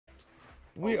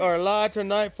We are live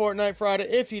tonight, Fortnite Friday.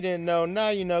 If you didn't know, now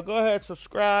you know. Go ahead,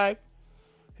 subscribe.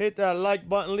 Hit that like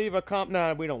button. Leave a comment.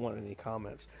 Nah, we don't want any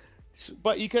comments.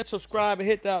 But you can subscribe and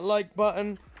hit that like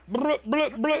button. Blup,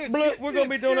 blup, blup, blup. We're going to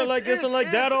be doing it like this and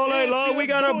like that all night long. We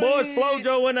got our boy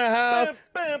Flojo in the house.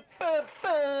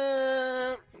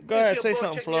 Go ahead, say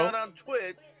something, Flo.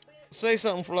 Say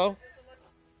something, Flo.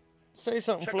 Say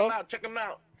something, Flo. Check him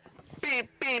out. Bing,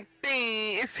 bing,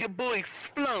 bing. It's your boy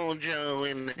Flojo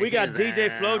in the We got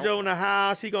DJ Flojo in the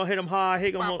house. He gonna hit him hard.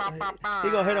 He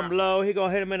gonna hit him low. He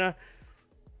gonna hit him in the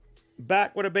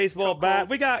back with a baseball bat.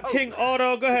 We got King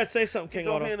Auto. Go ahead, say something, King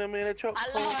Auto. Hello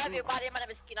everybody, my name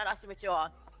is King Auto. Nice to meet you all.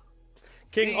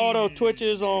 King Auto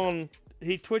twitches on.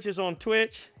 He twitches on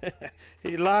Twitch.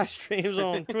 He live streams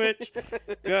on Twitch.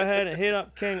 Go ahead and hit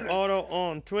up King Auto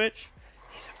on Twitch.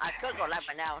 I could go live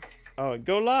right now. Oh,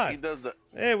 go live. He does the.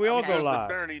 Hey, we all go live.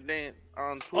 The dirty dance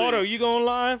on Twitch. Auto, you going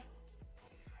live?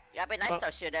 Yeah, I've been nice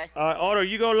though, shit. All right, Auto,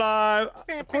 you go live.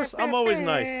 Of course, I'm always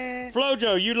nice.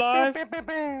 Flojo, you live?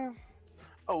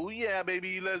 Oh yeah,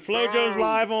 baby, let's Flojo's go.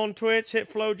 live on Twitch.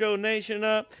 Hit Flojo Nation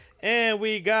up, and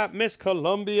we got Miss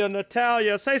Columbia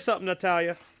Natalia. Say something,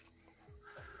 Natalia.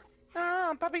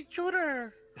 Puppy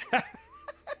shooter.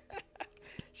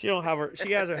 She don't have her.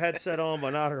 She has her headset on,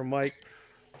 but not her mic.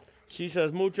 She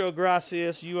says, "Mucho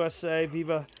gracias, USA,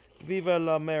 viva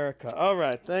la America." All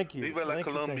right, thank you. Viva la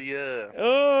Colombia.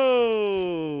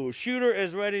 Oh, shooter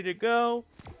is ready to go.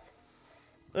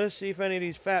 Let's see if any of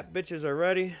these fat bitches are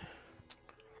ready.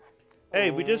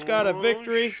 Hey, we just got a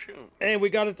victory, and we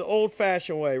got it the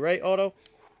old-fashioned way, right, Otto?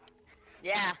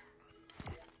 Yeah.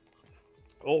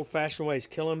 Old-fashioned way is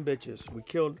killing bitches.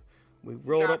 We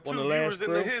rolled up on the last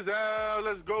crew. Let's go,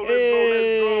 let's go,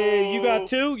 Hey, you got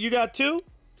two? You got two?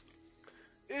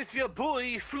 It's your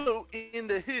boy Flo in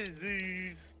the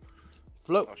hizzies.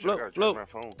 Float.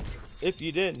 If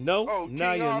you didn't know,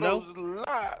 now you know.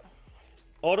 Live.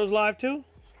 Auto's live too?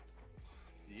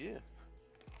 Yeah.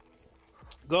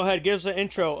 Go ahead, give us an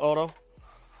intro, Auto.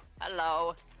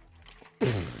 Hello.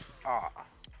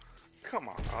 Come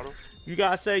on, Auto. You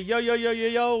gotta say,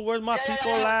 yo, where's my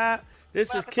people at?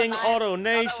 This is King Auto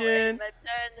Nation.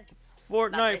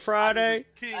 Fortnite Friday.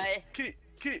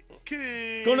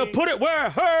 Gonna put it where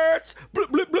it hurts. Blip,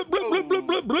 blip, blip, blip, blip, blip,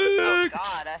 blip, blip. Oh,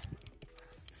 God.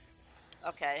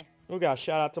 Okay. We got a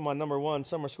shout out to my #1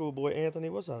 summer school boy, Anthony.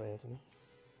 What's up, Anthony?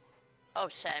 Oh,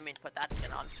 shit, I mean to put that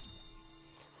skin on.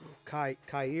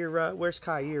 Kyra, where's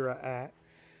Kyra at?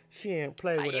 She ain't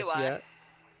played with us yet.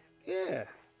 Yeah,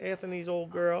 Anthony's old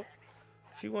girl.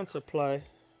 She wants to play.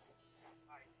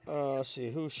 Let's see,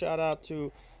 who shout out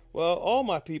to? Well, all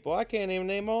my people. I can't even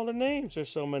name all the names. There's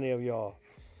so many of y'all.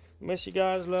 Miss you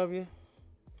guys, love you.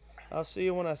 I'll see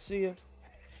you when I see you.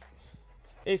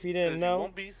 If you didn't know. You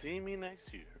won't be seeing me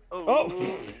next year. Oh.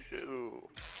 Shoot.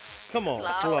 Come on,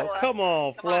 Flo. Come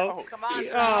on, Flo. Come on,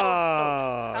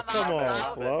 Flo. Come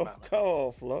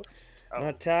on, Flo.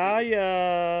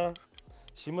 Natalia.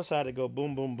 She must have to go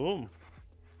boom, boom, boom.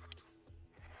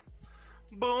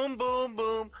 Boom, boom,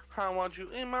 boom. I want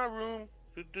you in my room.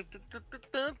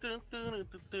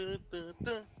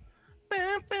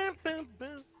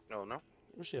 No, no.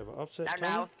 Does she have an upset No,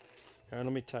 tummy? no. Here,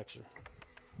 let me text her.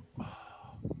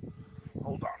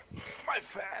 Hold on. My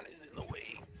fan is in the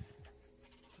way.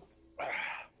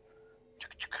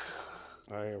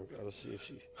 Alright, here we go. Let's see if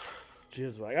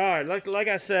she's like. Alright, like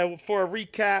I said, for a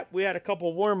recap, we had a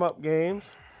couple warm-up games.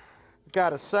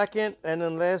 Got a second, and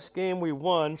then last game we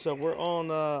won, so we're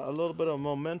on a little bit of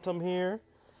momentum here.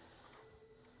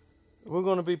 We're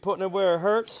going to be putting it where it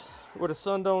hurts, where the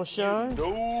sun don't shine.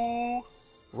 No.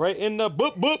 Right in the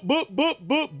boot tank. Oh, we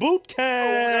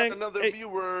got another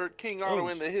viewer, King Auto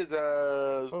in his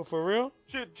Oh, for real?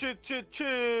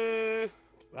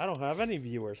 I don't have any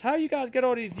viewers. How you guys get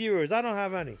all these viewers? I don't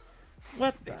have any.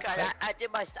 What the heck? I did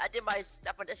my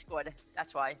stuff on Discord.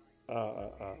 That's why. We're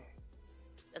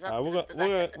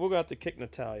gonna have to kick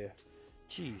Natalia.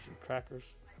 Cheese and crackers.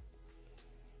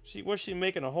 What's she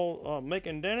making a whole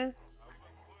making dinner?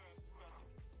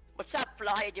 What's up,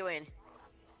 Flo? How you doing?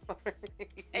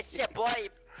 It's your boy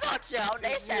Flojo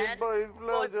Nation. Boy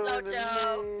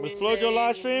Flojo. Was Flojo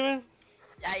live streaming?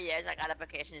 Yeah, he is. I got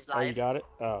application. He's Oh, live. you got it?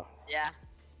 Oh. Yeah.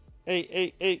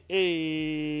 Hey.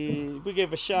 We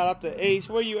give a shout out to Ace.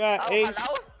 Where you at, Ace?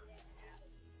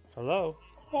 Hello? Hello.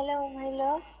 Hello, my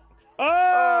love.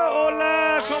 Oh,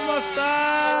 hola, ¿cómo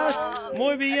estás?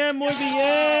 Muy bien.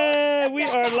 We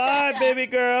are live, baby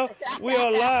girl. We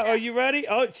are live. Are you ready?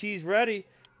 Oh, she's ready.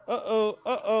 Uh-oh.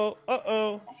 Hello,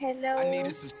 Flo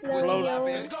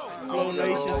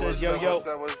Nation says, yo.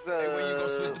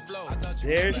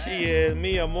 There she is.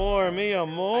 Mi amor.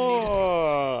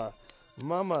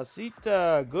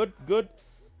 Mamacita. Good.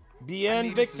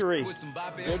 Bien victory.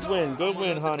 Good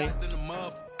win, honey.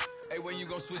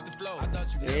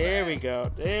 There we go.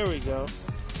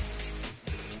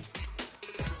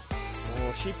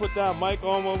 Oh, she put that mic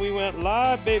on when we went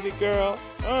live, baby girl.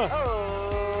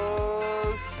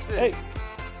 Oh, shit. Hey,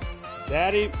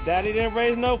 daddy didn't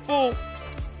raise no fool.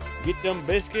 Get them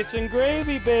biscuits and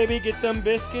gravy, baby. Get them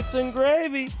biscuits and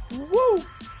gravy. Woo!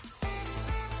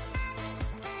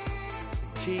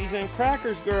 Cheese and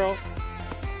crackers, girl.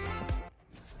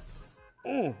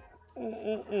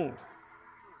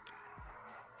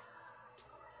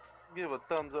 Give a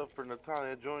thumbs up for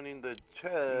Natalia joining the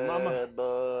chat. Mama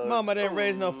didn't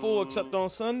raise no fool except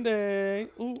on Sunday.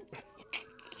 Ooh.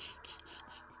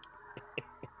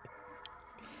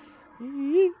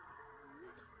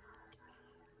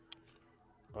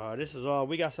 This is all.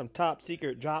 We got some top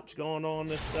secret drops going on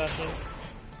this session.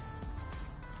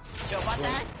 Joe, about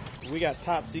that? We got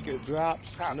top secret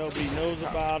drops. Nobody knows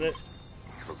about it.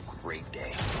 Have a great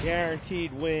day.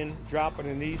 Guaranteed win. Dropping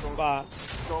in these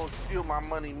spots. Don't steal my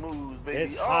money moves, baby.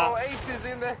 It's hot. Ace is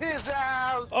in his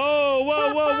house. Oh,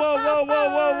 whoa.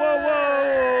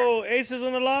 Ace is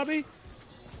in the lobby?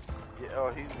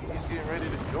 Yeah, he's getting ready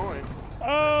to join.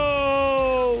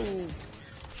 Oh,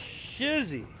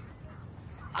 shizzy.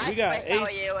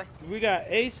 We got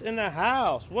Ace in the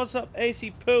house. What's up,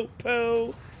 Acey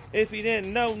Poo? If you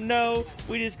didn't know,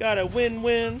 we just got a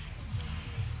win-win.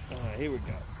 Alright, here we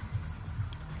go.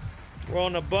 We're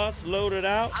on the bus, loaded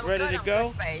out, ready to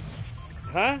go.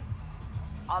 Huh?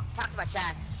 I'll talk to my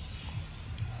chat.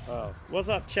 Oh, what's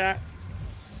up, chat?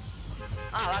 Oh,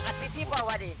 I got 3 people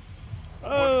already.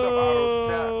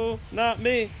 Oh, not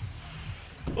me.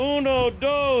 Uno,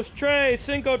 dos, tres,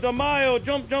 cinco de mayo.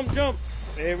 Jump.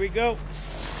 There we go.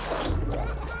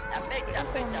 I picked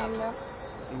up.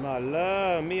 My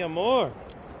love, mi amor.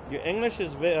 Your English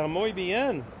is muy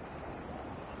bien.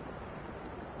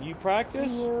 You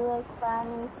practice? You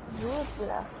Spanish good,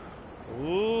 love.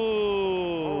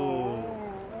 Ooh.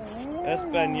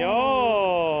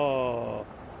 Español.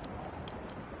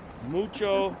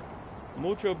 Mucho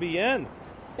bien.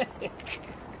 Yes,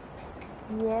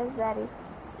 daddy.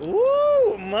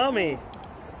 Ooh, mommy.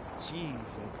 Cheese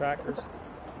and crackers.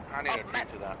 I need to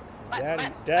drink to that. Daddy,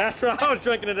 that's what I was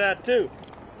drinking to that too.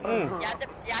 You have to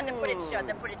put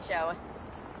it show.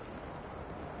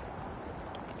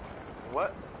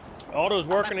 What? Aldo's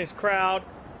working his crowd.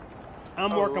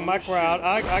 I'm working my crowd.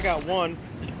 I got one.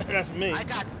 That's me. I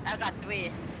got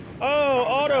 3.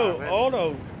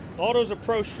 Oh, Aldo's a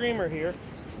pro streamer here.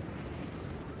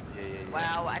 Yeah.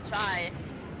 Well, I try.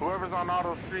 Whoever's on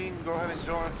auto stream, go ahead and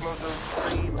join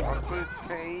Flojo's stream on Twitch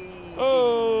page.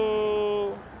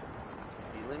 Oh.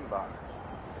 Stealing box.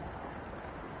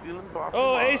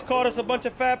 Oh, Ace caught us a bunch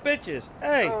of fat bitches.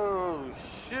 Hey. Oh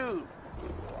shoot.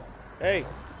 Hey.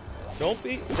 Don't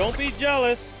be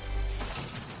jealous.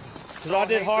 Cause I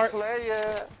did hard.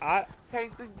 I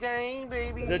hate the game,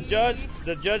 baby. The judge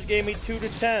gave me 2 to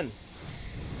 10.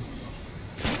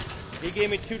 He gave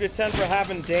me 2 to 10 for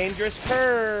having dangerous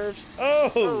curves.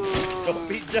 Oh, don't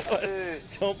be jealous.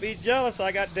 Don't be jealous.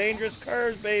 I got dangerous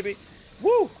curves, baby.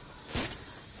 Woo.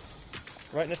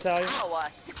 Right, Natalia? Ow.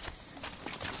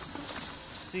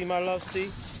 See, my love,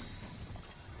 see?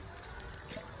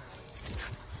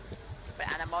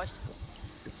 Animals.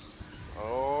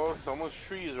 Oh, someone's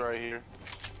tree is right here.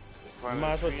 You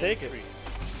might as well take it.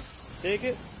 Take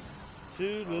it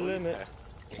to the limit.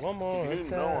 Yeah. One more You time.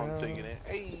 know I'm taking it.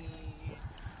 Hey.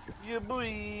 Yeah,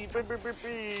 boy.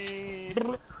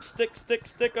 Stick.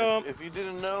 If you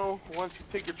didn't know, once you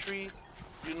take a tree,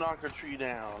 you knock a tree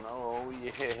down. Oh,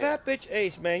 yeah. That bitch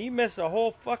Ace, man, you missed a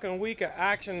whole fucking week of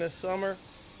action this summer.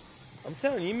 I'm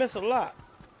telling you, you miss a lot.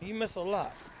 You miss a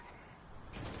lot.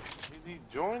 Is he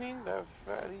joining that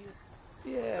fatty?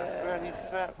 Yeah. That fatty,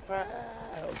 fat.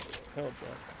 Hold on.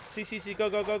 See,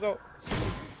 go.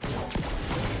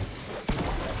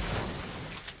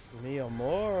 Mi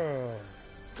amor.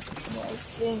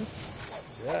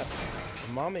 Yeah.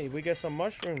 Mommy, we get some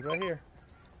mushrooms right here.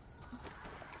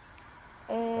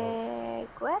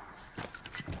 What?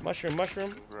 Mushroom.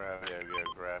 Grab.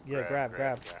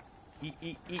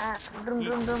 Eat.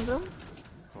 Drum.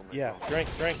 Yeah, drink.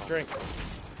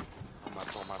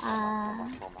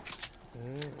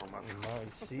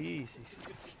 Sí.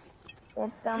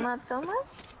 Toma. Toma.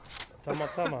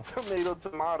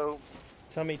 Tomato.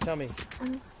 Tummy. Come here.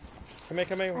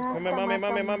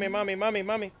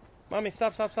 Mommy,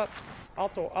 stop.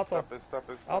 Alto. Stop it.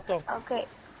 Alto. Okay.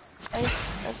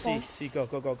 See, go.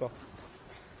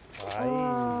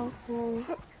 Aye.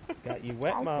 Okay. Got you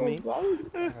wet, mommy.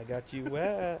 I got you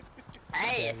wet.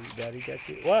 Hey, Daddy got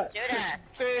you. What?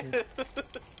 Judah.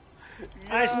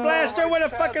 I splashed her with a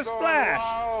fucking going splash.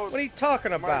 wild. What are you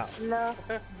talking about? No.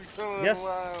 Yes,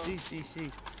 Wild.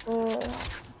 sí.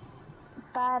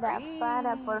 Para,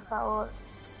 por favor.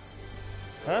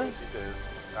 Huh? She says,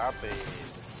 stop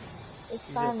it.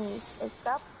 Spanish.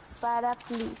 Stop. Para,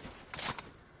 please.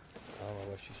 I don't know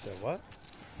what she said. What?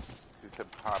 She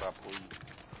said, para, please.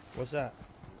 What's that?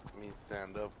 It means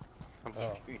stand up. I'm Oh.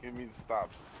 just kidding. It means stop.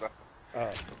 Oh.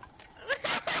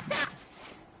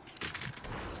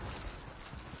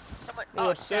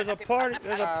 Oh, There's a party.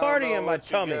 There's a party in my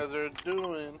tummy. What you guys are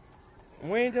doing?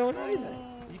 We ain't doing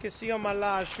anything. You can see on my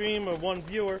live stream of one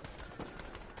viewer.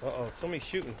 Uh-oh, somebody's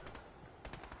shooting.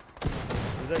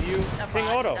 Is that you? King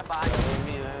Auto. Ow,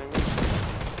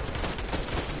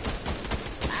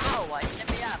 I hit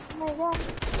me up. Oh my god.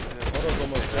 Auto's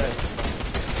almost dead.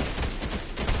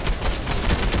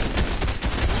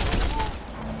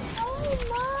 Oh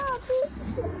no, bitch.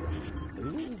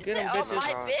 Ooh, get him, Oh, bitches.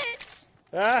 my bitch.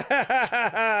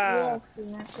 Yes,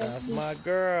 That's my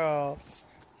girl.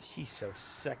 She's so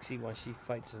sexy when she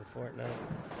fights in Fortnite.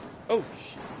 Oh,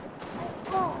 shit.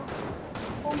 Oh.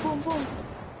 Boom, boom, boom.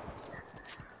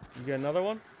 You got another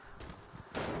one?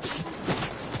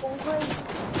 Boom, boom.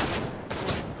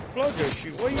 Flojo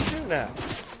shoot. What do you do now?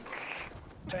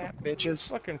 Fat bitches.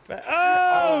 Fucking fat.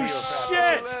 Oh,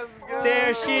 shit.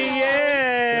 There she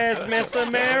is, Miss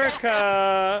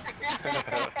America.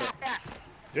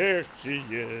 There she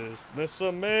is, Miss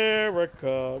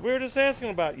America. We were just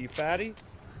asking about you, fatty.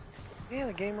 Yeah,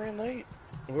 the game ran late.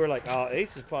 We were like, oh,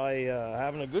 Ace is probably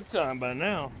having a good time by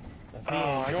now. If he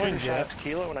ain't I joined finished yet.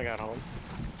 tequila when I got home.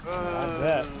 I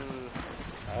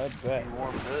bet. You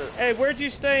warmed up. Hey, where'd you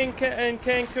stay in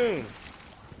Cancun?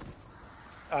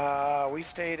 We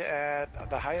stayed at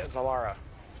the Hyatt Zalara.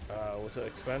 Was it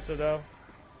expensive though?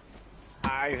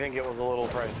 I think it was a little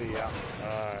pricey, yeah.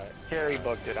 Alright. Carrie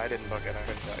booked it. I didn't book it. I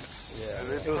couldn't tell you. Yeah.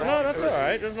 It was- No, that's it was-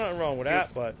 alright. There's nothing wrong with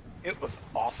that, but It was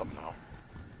awesome, though.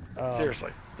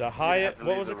 Seriously. the Hyatt, to what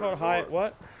leave was the it called? resort. Hyatt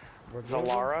what?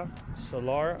 Zalara?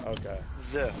 Solara? Okay.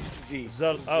 Z.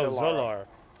 Zolar.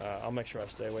 I'll make sure I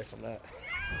stay away from that.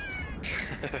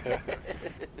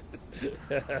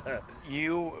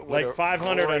 You would Like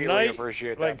 500 a greatly night?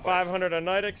 appreciate that Like place. 500 a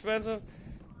night expensive?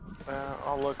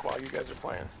 I'll look while you guys are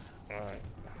playing. Alright.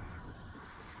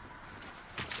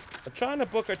 I'm trying to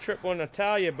book a trip with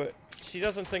Natalia, but she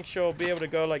doesn't think she'll be able to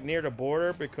go like near the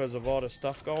border because of all the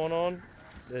stuff going on.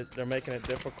 They're making it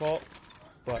difficult.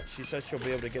 But she says she'll be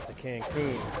able to get to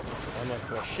Cancun. I'm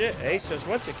like, well shit, Ace just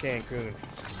went to Cancun.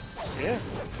 Yeah.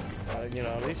 You know,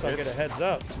 at least I'll get a heads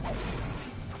up.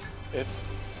 It's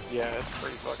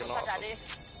pretty fucking What's that, awesome. dude?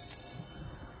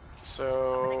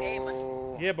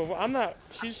 So Yeah, but I'm not.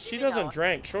 She doesn't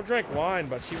drink. She'll drink wine,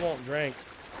 but she won't drink.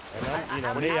 And I'm, you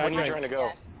know, me, I when are you drink trying to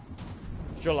go?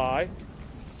 July.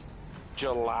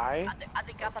 July? I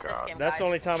think after this game, That's guys. the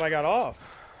only time I got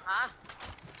off. Huh?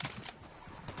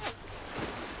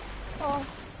 Oh.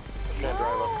 It's gonna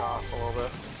drive up costs a little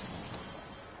bit.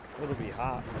 It'll be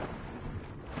hot.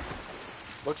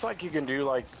 Looks like you can do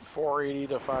like 480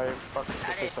 to 5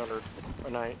 to 600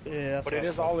 a night. Yeah, that's But what it I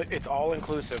is said. it's all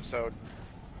inclusive, so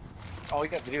all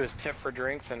you have to do is tip for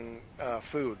drinks and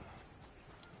food.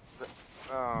 But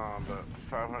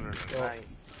 500 a night.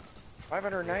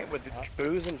 500 a night with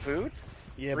booze and food?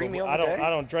 Yeah, 3 but meals I a don't. day? I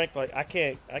don't drink like I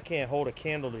can't hold a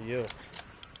candle to you.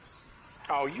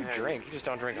 Oh, you Yeah, drink. You just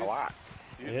don't drink a lot.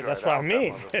 You Yeah, dried that's what I out that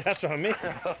mean. mother- That's what I mean.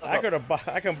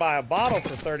 I can buy a bottle for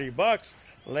 $30.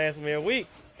 Last me a week.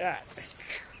 God.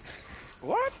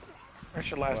 What? That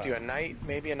should last Wow. you a night,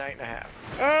 maybe a night and a half.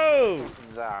 Oh.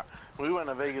 Nah, we went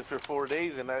to Vegas for 4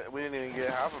 days and we didn't even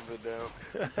get half of it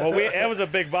down. Well, that was a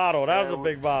big bottle. That was a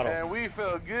big bottle. And we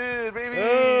felt good, baby. Oh,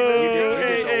 You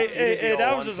did hey, the that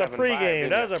old was just a 175, pregame. didn't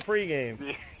That you? was a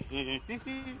pregame.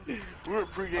 We were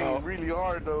pre-gaming really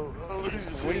hard though. Oh,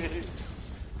 shit.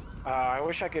 I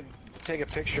wish I could take a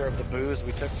picture of the booze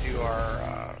we took to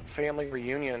our family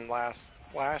reunion last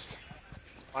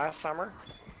summer.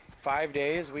 5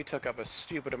 days, we took up a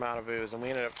stupid amount of booze, and we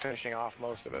ended up finishing off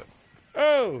most of it.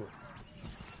 Oh.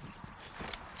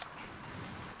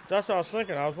 That's what I was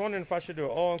thinking. I was wondering if I should do an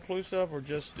all-inclusive or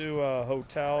just do a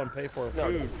hotel and pay for No,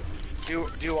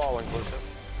 food. do all inclusive.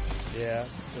 Yeah,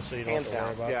 just so you don't Hands have to worry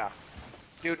down, about it. yeah.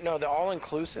 Dude, no, the all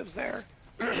inclusives there.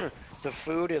 The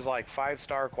food is like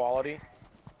 5-star quality,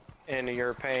 and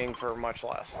you're paying for much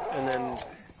less. And then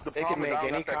they can problem is make I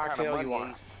don't any got that kind of cocktail you money. want.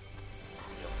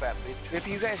 You fat bitch. If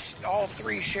you guys all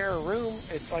 3 share a room,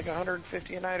 it's like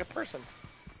 $150 a night a person.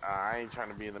 I ain't trying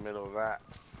to be in the middle of that.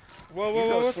 Whoa, You whoa,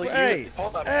 go whoa, sleep. hey,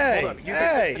 Hold up. hey, Hold up.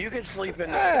 hey, You can sleep in.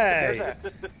 hey.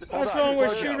 Hold What's on, wrong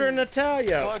with Flojo. Shooter and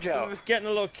Natalia? Flojo. Getting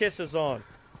a little kisses on.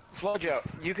 Flojo,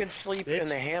 you can sleep Bitch. in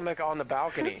the hammock on the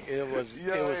balcony. It was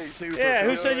super. Yeah,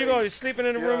 who cool. said you're going to be sleeping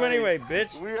in the room anyway,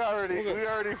 bitch? We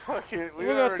already fucking. We're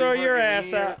going to throw your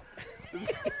ass out.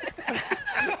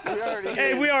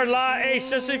 Hey, we are live. Hey,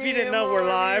 just if you didn't know, we're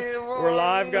live. We're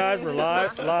live, guys. We're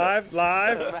live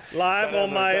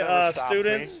on my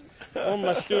students. All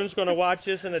my students going to watch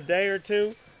this in a day or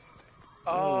two.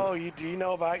 Oh, do you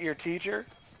know about your teacher?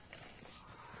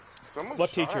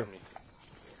 What teacher?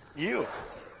 You.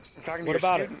 I'm talking to what your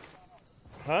about student. it?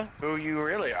 Huh? Who you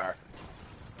really are.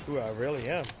 Who I really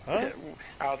am, huh?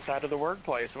 Outside of the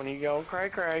workplace when you go cray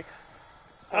cray.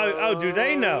 Oh, do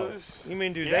they know? You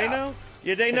mean do they know?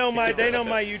 Yeah, they know my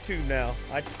YouTube now.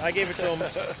 I gave it to them.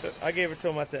 I gave it to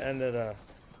them at the end of the.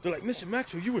 They're like, Mr.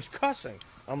 Maxwell, you was cussing.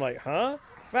 I'm like, huh?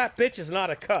 Fat bitch is not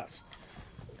a cuss.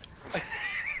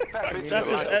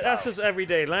 That's just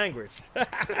everyday language.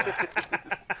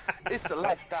 It's a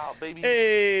lifestyle, baby.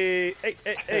 Hey.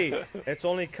 It's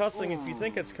only cussing if you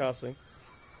think it's cussing.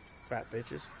 Fat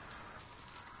bitches.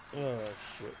 Oh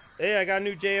shit. Hey, I got a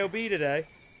new JOB today.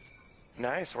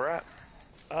 Nice, where at?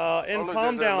 In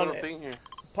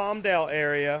Palmdale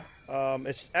area.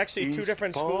 It's actually East two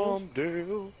different schools.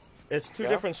 Palmdale. It's two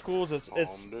different schools. It's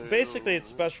basically it's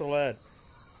special ed.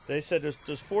 They said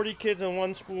there's 40 kids in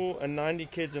one school and 90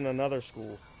 kids in another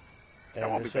school. And that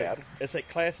won't be bad. It's like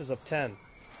classes of 10.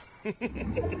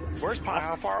 Where's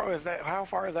how far is that? How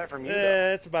far is that from you?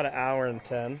 Yeah, it's about an hour and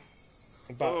 10.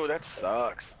 Oh, that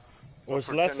sucks. Well, it's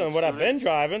less than what I've been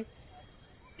driving.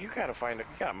 You gotta you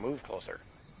gotta move closer.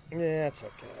 Yeah, it's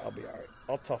okay. I'll be alright.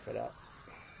 I'll tough it out.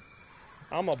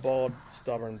 I'm a bald,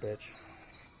 stubborn bitch.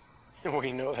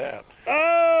 We know that.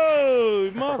 Oh,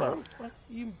 mother.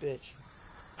 You bitch.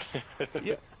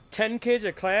 10 kids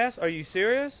a class? Are you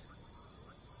serious?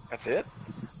 That's it?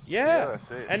 Yeah. That's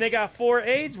it. And they got 4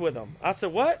 aides with them. I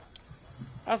said, what?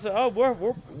 I said, oh,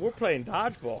 we're playing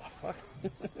dodgeball.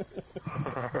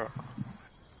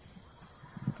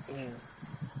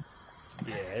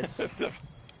 Yeah, it's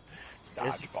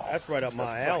dodgeball. That's right up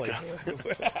my alley.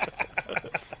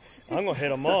 I'm gonna hit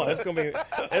them all. It's gonna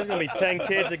be 10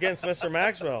 kids against Mr.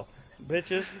 Maxwell,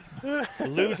 bitches. The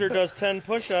loser does 10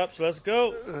 push-ups. Let's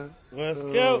go. Let's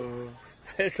go.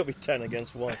 It's gonna be 10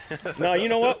 against 1. Now you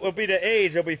know what? It'll be the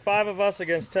age. It'll be 5 of us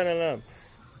against 10 of them.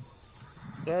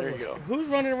 There you go. Who's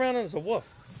running around as a wolf?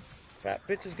 Fat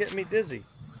bitch is getting me dizzy.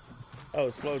 Oh,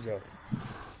 it's Flojo.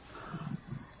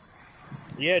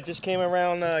 Yeah, it just came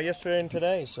around yesterday and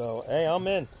today, so hey, I'm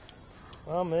in.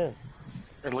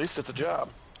 At least it's a job.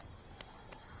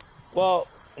 Well,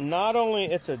 not only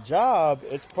it's a job,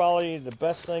 it's probably the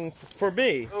best thing for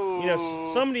me. You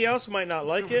know, somebody else might not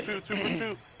like it,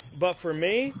 but for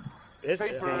me, it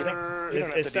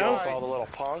sounds all the little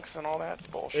punks and all that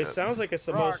bullshit. It sounds like it's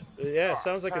the most. Yeah, it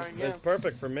sounds like it's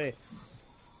perfect for me.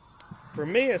 For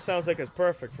me, it sounds like it's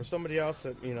perfect. For somebody else,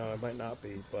 it might not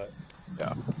be, but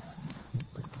yeah.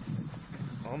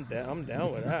 I'm down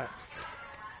with that.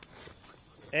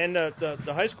 And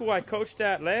the high school I coached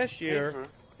at last year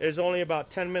is only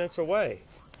about 10 minutes away.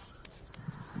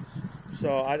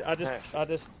 So I just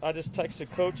texted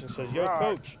coach and says, "Yo,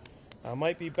 coach, I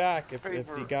might be back if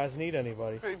you guys need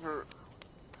anybody."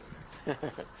 Nice.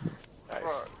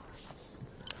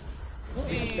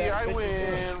 I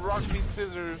win. Rock, paper,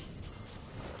 scissors.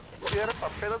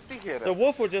 The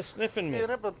wolf was just sniffing me.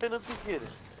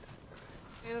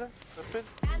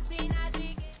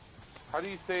 How do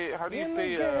you say rock,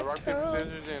 paper,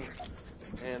 scissors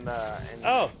and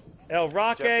Oh, El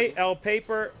Roque, Japanese? El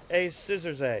Paper, A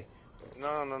Scissors A.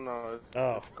 No.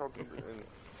 Oh. It's called,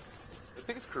 I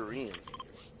think it's Korean.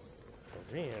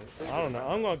 Korean? I don't know.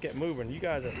 I'm gonna get moving. You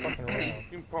guys are fucking around.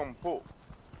 Kim Pom Po.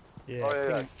 Yeah. Oh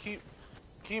yeah.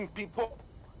 Kim Pipo.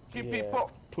 Kim Pipo.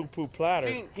 Poo poo platter.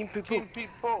 Kim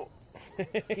Pipo.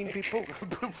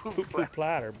 Poo poo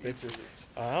platter, bitches.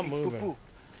 I'm moving.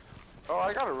 Oh,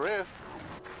 I got a riff.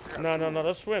 No.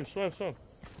 Let's swim.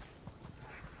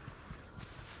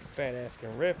 Fat ass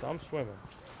can rift. I'm swimming.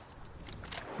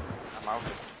 I'm out.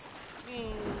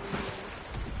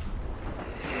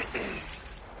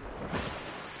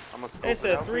 They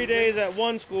said 3 days at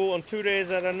one school and 2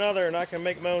 days at another, and I can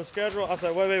make my own schedule. I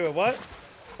said, wait, what?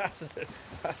 I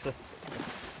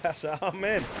said, I'm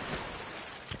in.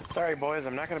 Sorry, boys,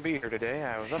 I'm not going to be here today.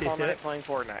 I was up all night playing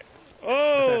Fortnite.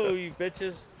 Oh, you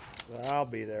bitches. I'll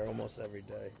be there almost every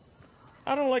day.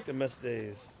 I don't like to miss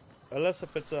days. Unless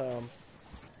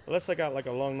I got like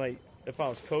a long night. If I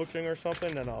was coaching or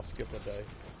something, then I'll skip a day.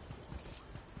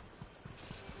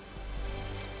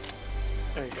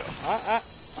 There you go.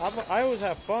 I always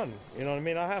have fun. You know what I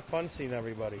mean? I have fun seeing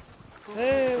everybody.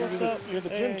 Hey, what's up? You're the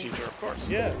gym teacher, of course.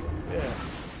 Yeah, yeah.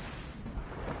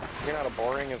 You're not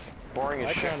boring as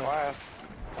shit class.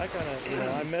 I kind of, you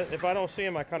know, if I don't see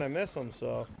him, I kind of miss him.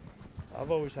 So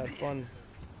I've always had fun.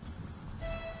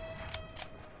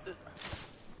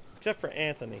 Except for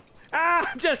Anthony. Ah,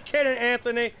 I'm just kidding,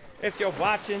 Anthony. If you're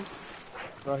watching.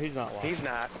 Well, he's not watching. He's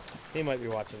not. He might be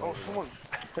watching. Oh, someone.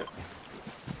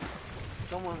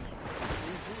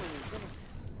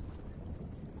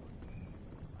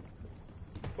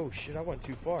 Oh shit! I went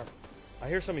too far. I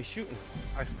hear somebody shooting.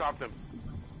 I stopped him.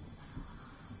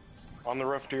 On the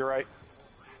roof to your right.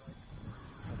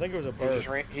 I think it was a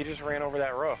bird. He just ran over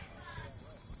that roof.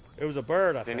 It was a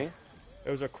bird, I think. Didn't he?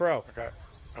 It was a crow. Okay.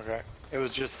 Okay. It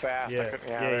was just fast. Yeah.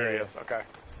 There he is. Okay.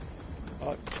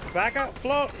 Back out,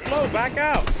 Flo, back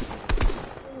out.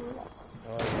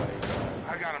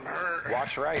 I got him hurt.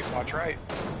 Watch right. Watch right.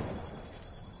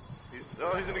 He's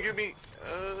gonna get me. You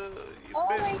Oh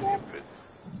bitch, my God. you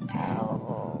bitch.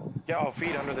 Ow. Yeah, oh,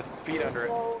 feet under it.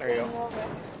 There you go.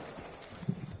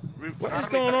 What is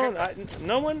going on?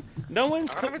 No one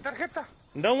Agárrame tarjeta.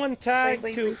 tagged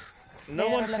Wait. no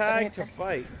one Déjame la tagged to tarjeta.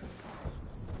 fight.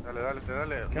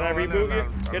 Dale. Can I reboot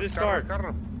you? Get his card.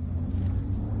 Carro.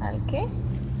 ¿Al qué?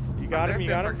 You got him.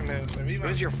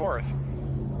 Who's your fourth?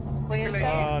 Voy al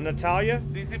carro. Natalia.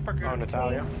 Sí, para que. Oh,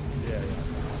 Natalia. Yeah.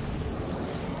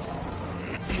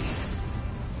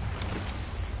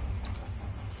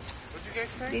 What'd you guys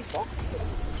say? ¿Listo?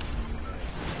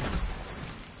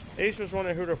 Ace was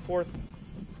wondering who the fourth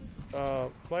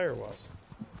player was.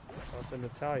 I said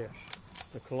Natalia,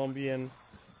 the Colombian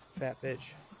fat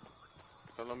bitch.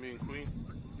 Colombian queen.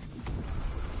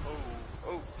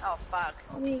 Oh, fuck.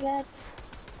 Oh my God.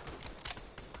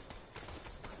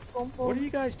 What are you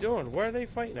guys doing? Where are they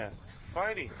fighting at?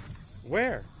 Fighting.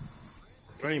 Where?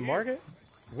 Can Right you here. mark it?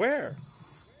 Where?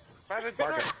 Fight it.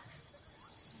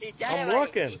 He's I'm dead already,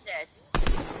 looking. Jesus.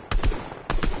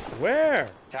 Where?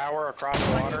 Tower across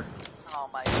the water. Oh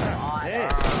my God. Hey.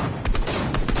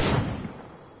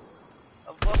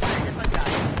 What about a different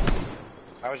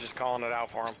guy? I was just calling it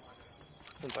out for him.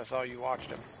 Since I saw you watched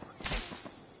him.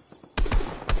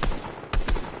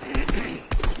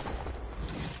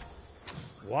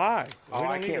 Why? Oh, We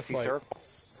I don't need can't to see fight. circle.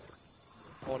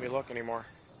 Won't let me look anymore.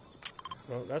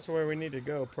 Well, that's where we need to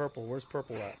go. Purple. Where's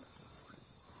purple at?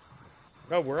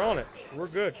 No, we're on it. We're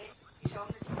good.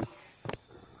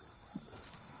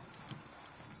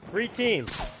 3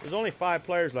 teams. There's only 5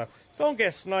 players left. Don't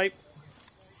get sniped.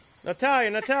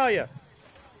 Natalia.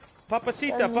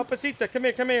 Papacita,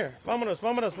 come here.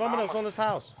 Vámonos on this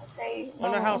house. Okay,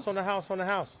 On the vamos.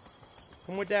 house.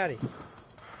 Come with daddy.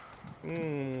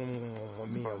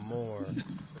 Mi amor.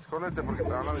 Escóndete porque te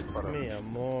van a disparar. Mi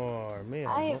amor.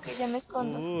 Ay, ok, ya me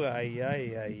escondo.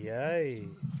 Ay.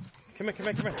 Come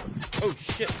here. Oh,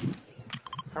 shit.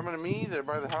 Coming to me, they're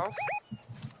by the house.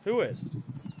 Who is?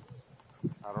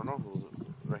 I don't know who's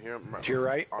right here. To your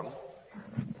right.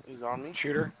 He's on me.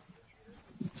 Shooter.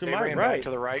 To They my ran right. back to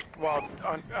the right. Well,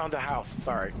 on the house.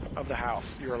 Sorry, of the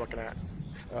house you were looking at.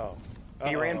 Oh.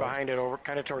 He ran behind it, over,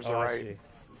 kind of towards the I right. see.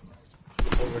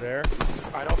 Over there.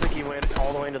 I don't think he went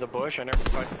all the way into the bush. I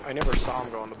never saw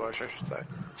him go in the bush. I should say.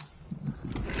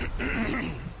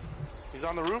 He's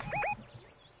on the roof.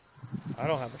 I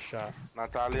don't have a shot.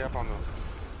 Natalia on the.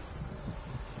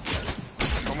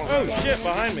 Oh shit!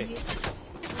 Behind me.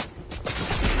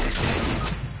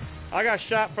 I got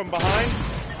shot from behind.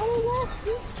 Oh my God,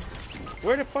 bitch.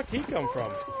 Where the fuck he come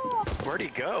from? Where'd he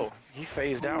go? He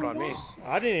phased out on me.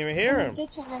 I didn't even hear En him. el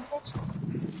techo.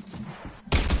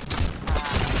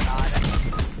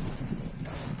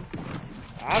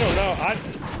 I don't know.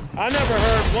 I never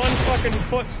heard one fucking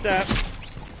footstep.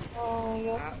 Oh my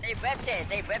God. They ripped it.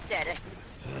 They ripped it.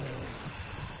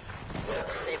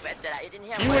 You didn't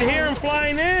hear You would hear him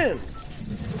flying in.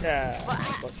 Yeah.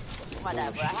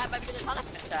 Whatever. I have my business on a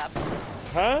up.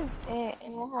 Huh? En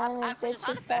el I techo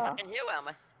I estaba. can hear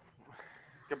him.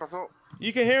 ¿Qué pasó?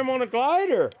 You can hear him on the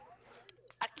glider.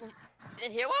 You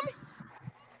didn't hear him?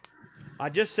 I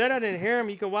just said I didn't hear him.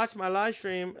 You can watch my live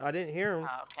stream. I didn't hear him.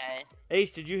 Okay.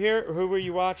 Ace, did you hear? Who were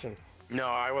you watching? No,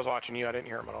 I was watching you. I didn't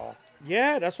hear him at all.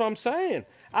 Yeah, that's what I'm saying.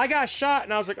 I got shot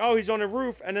and I was like, oh, he's on the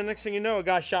roof. And the next thing you know, a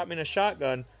guy shot me in a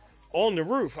shotgun on the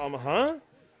roof. I'm like, huh?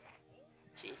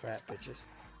 Jesus. Fat bitches.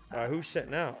 All right, who's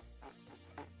sitting out?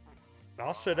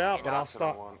 I'll sit out, but I'll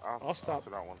stop. I'll stop.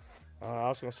 Sit out one. I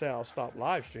was gonna say I'll stop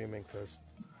live streaming because.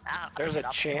 There's a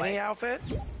Channy outfit?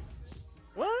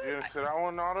 What? You gonna sit out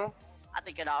one, Otto? I have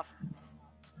to get off.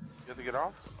 You have to get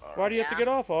off? Why do you have to get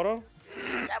off, Otto?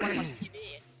 That one was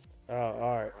TV. Oh,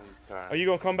 all right. Okay. Are you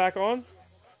gonna come back on?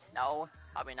 No,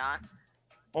 probably not.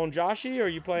 On Joshy, or are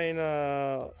you playing,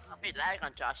 I'll be lag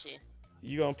on Joshy.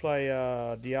 you gonna play,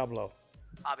 Diablo?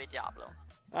 I'll be Diablo.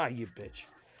 Ah, you bitch.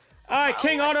 Alright,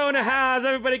 King Otto in the house.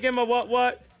 Everybody give him a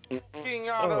what? King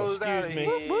Otto's excuse out me.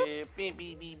 here. Beep,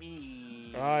 beep, beep,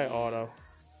 beep. Alright, Otto.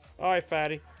 Alright,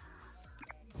 fatty.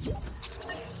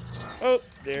 Oh,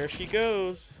 there she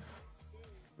goes.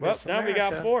 Well, Miss now we got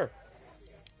America. 4.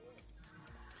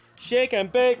 Shake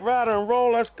and bake, ride and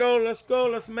roll. Let's go, let's go.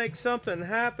 Let's make something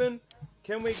happen.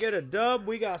 Can we get a dub?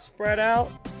 We got spread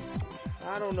out.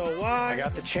 I don't know why. I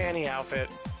got the Channy outfit.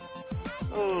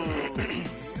 Oh,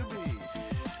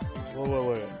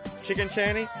 Wait. Chicken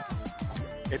Channy?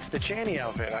 It's the Channy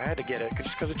outfit. I had to get it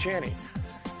just because of Channy.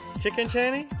 Chicken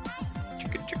Channy?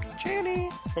 Chicken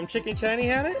Channy. From Chicken Channy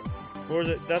had it? Or is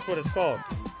it, that's what it's called?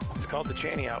 It's called the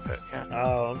Channy outfit. Yeah.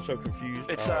 Oh, I'm so confused.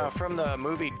 It's from the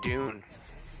movie Dune.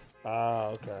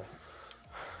 Oh, okay.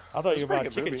 I thought you were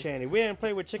about Chicken Channy. We ain't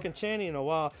played with Chicken Channy in a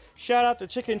while. Shout out to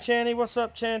Chicken Channy. What's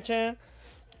up, Chan Chan?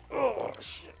 Oh,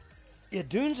 shit. Yeah,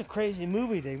 Dune's a crazy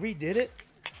movie. They redid it.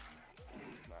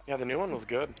 Yeah, the new one was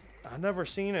good. I've never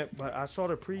seen it, but I saw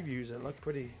the previews. It looked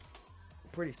pretty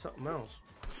something else.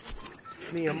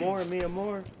 Me amor.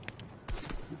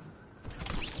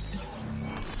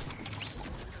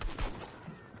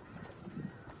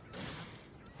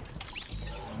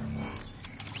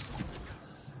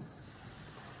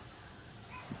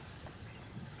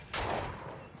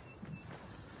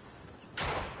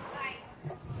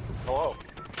 Hello.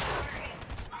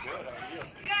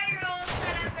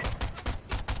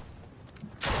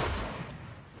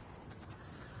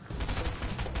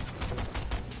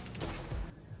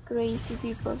 Crazy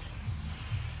people.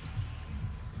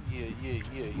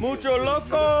 Yeah. Mucho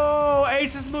loco.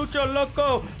 Ace is mucho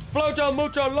loco. Flojo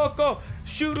mucho loco.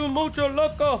 Shooter mucho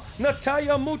loco.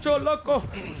 Natalia mucho loco.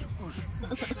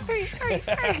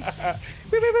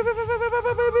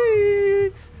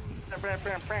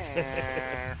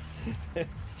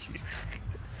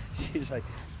 She's like,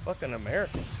 fucking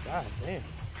Americans. God damn.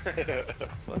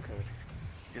 Fucking.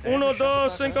 Uno,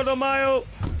 dos, cinco de mayo.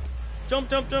 Jump.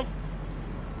 Did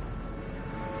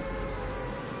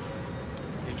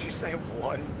you say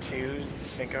 1, 2,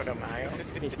 Cinco de Mayo?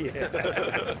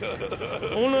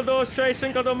 Yeah. Uno, dos, tres,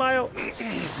 cinco de mayo.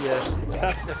 Yes.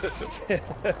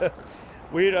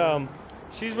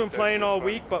 She's been playing all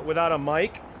week, but without a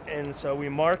mic, and so we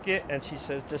mark it, and she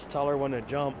says, just tell her when to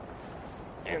jump.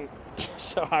 And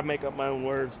so I make up my own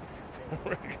words.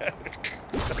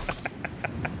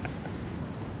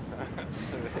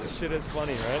 This shit is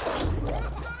funny, right?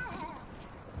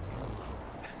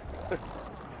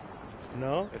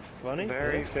 No? It's funny?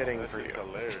 Very fitting for you.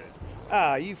 Hilarious.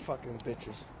 Ah, you fucking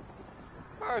bitches.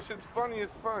 Oh, shit's funny as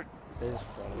fuck. It's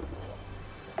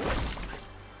funny.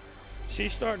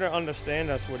 She's starting to understand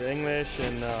us with English,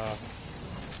 and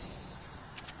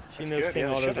she knows Good. King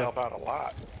Yeah, Otto. should help out a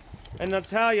lot. And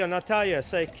Natalia,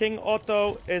 say King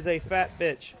Otto is a fat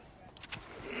bitch.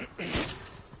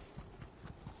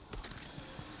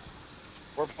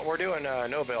 We're doing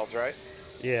no builds, right?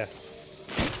 Yeah.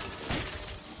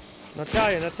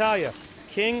 Natalia,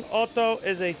 King Otto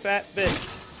is a fat bitch.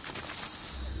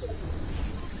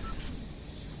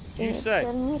 You say.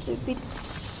 Tell me, repeat.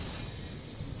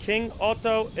 King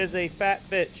Otto is a fat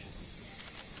bitch.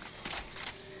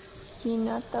 He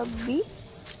not a bitch?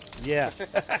 Yeah.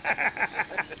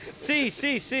 See.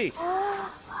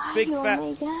 Big Oh fat.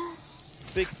 my god.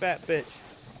 Big fat bitch.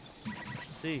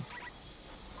 See.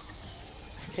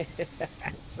 See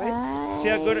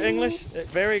how good English?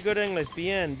 Very good English.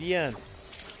 Bien.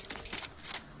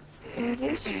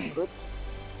 English good.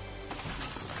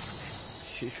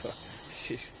 She's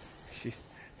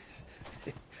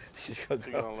gonna She's go.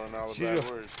 gonna learn all the She's bad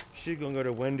gonna, words. she's gonna go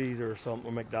to Wendy's or something,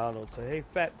 or McDonald's. Say, hey,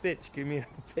 fat bitch, give me a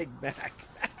Big Mac.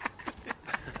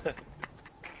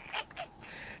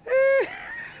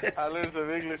 I learned some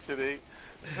English today.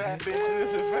 Fat bitch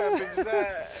this and fat bitch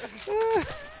that.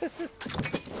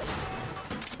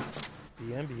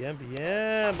 Bien,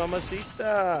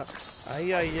 mamacita.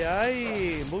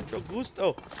 Ay, mucho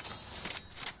gusto.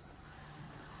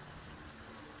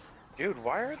 Dude,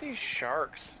 why are these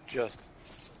sharks just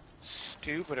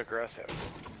stupid aggressive?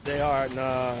 They are,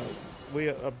 nah, we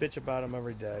bitch about them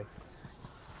every day.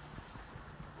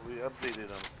 We updated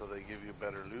them so they give you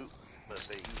better loot, but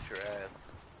they eat your ass.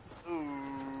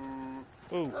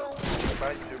 Ooh.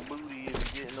 Bite your booty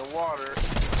if you get in the water.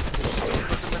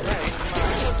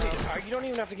 You don't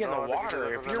even have to get in the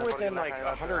water. If you're within like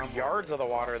 100 yards of the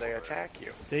water, they attack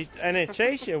you. They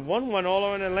chase you. One went all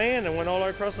over the land and went all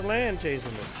across the land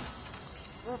chasing them.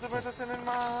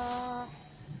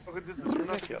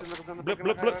 Ridiculous.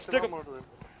 Blip, stick 'em.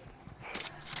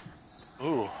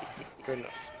 Ooh,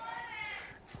 goodness.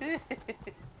 You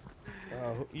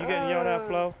getting yelled at,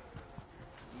 Flo?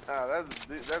 Nah, that's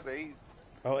Ace.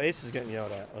 Oh, Ace is getting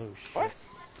yelled at. Oh shit. What?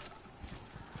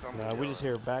 Nah, we just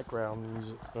hear background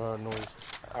music, noise.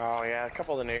 Oh yeah, a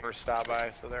couple of the neighbors stopped by,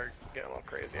 so they're getting a little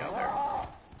crazy out there.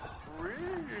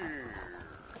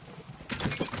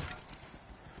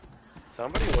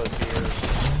 Somebody was here.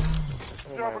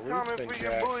 Oh, Drop a my comment loot's for been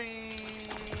your jacked. boy.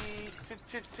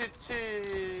 Chit.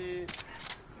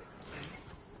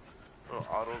 Oh,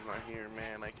 Otto's not here,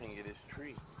 man. I can't get his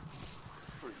tree.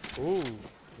 Ooh,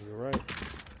 you're right.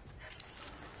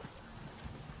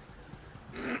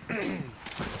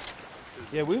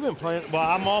 Yeah, we've been playing. Well,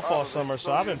 I'm off all summer,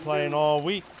 so I've been playing all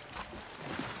week.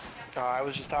 I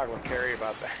was just talking with Carrie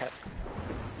about that.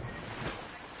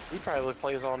 He probably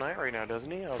plays all night right now,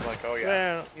 doesn't he? I was like, oh yeah,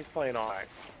 Well, he's playing all night.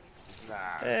 Nah.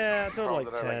 yeah, I thought like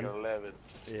Probably 10. Like 11.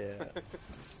 Yeah,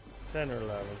 10 or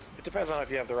 11. It depends on if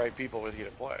you have the right people with you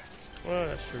to play. Well,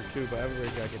 that's true too, but everybody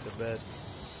gotta get to bed.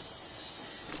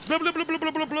 Blah blah blah blah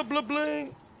blah blah blah blah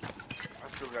bling. I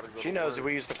still gotta go. She knows that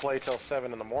we used to play till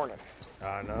 7 in the morning.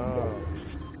 I know.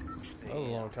 That was a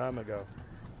long time ago.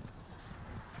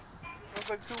 That was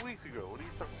like 2 weeks ago. What are you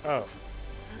talking Oh.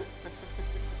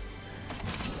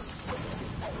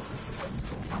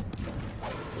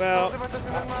 Well,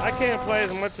 I can't play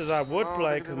as much as I would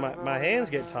play because my hands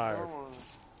get tired.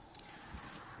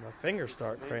 My fingers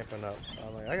start cramping up.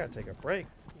 I'm like, I gotta take a break.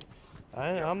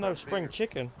 I'm no spring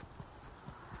chicken.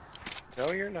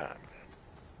 No, you're not.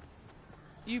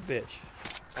 You bitch.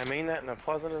 I mean that in the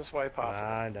pleasantest way possible.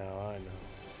 I know.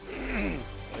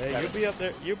 Hey, you'll be up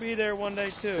there. You'll be there one day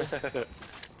too.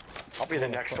 I'll be the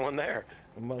next one there.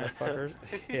 Motherfuckers.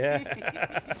 Yeah.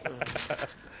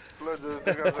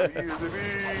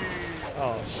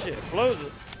 Oh shit.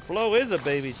 Flo is a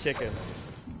baby chicken.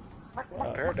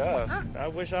 Bear does. I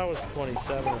wish I was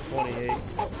 27 or 28.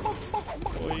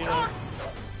 Well, you know.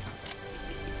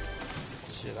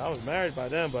 Shit, I was married by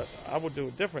then, but I would do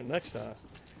it different next time.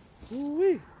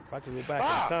 Ooh-wee. If I could go back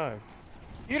in time.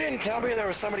 You didn't tell me there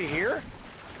was somebody here?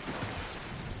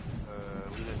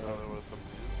 We didn't know there was something.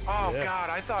 Oh Yeah. God,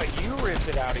 I thought you ripped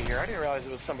it out of here. I didn't realize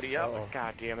it was somebody else. Uh-oh.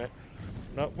 God damn it.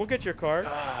 No, we'll get your card.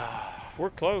 We're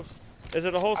close. Is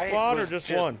it a whole squad or just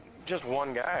one? Just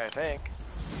one guy, I think.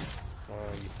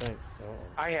 You think? Oh.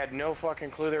 I had no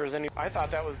fucking clue there was any. I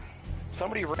thought that was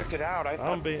somebody ripped it out. I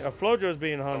thought. Flojo's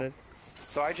being hunted.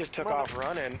 So I just took off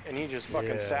running, and he just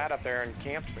fucking sat up there and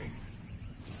camped me.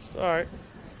 All right,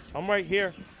 I'm right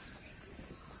here.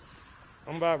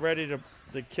 I'm about ready to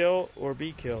kill or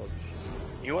be killed.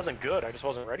 He wasn't good. I just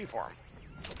wasn't ready for him.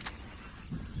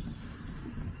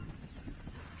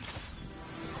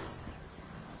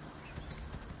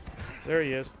 There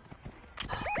he is.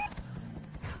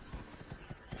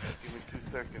 Give me 2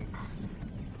 seconds.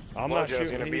 I'm not Flojo's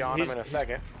shooting. gonna be on him in a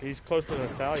second. He's close to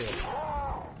Natalia.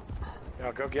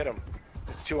 Now go get him.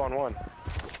 It's 2-on-1.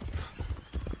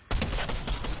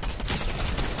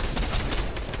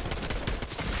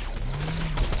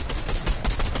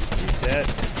 He's dead.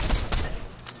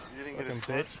 You didn't get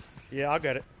Fucking his bitch. Yeah, I'll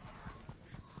get it.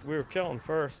 We were killing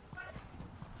first.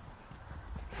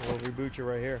 We'll reboot you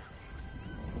right here.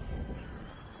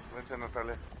 Vente,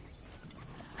 Natalia.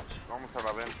 Vamos a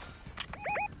la ven.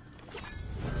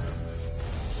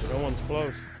 No one's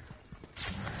close.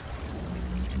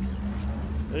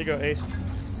 There you go, Ace.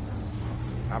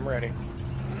 I'm ready.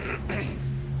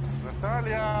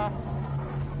 Natalia!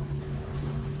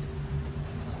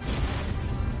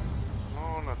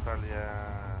 No, Natalia.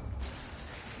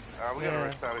 We gotta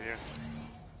rush out of here.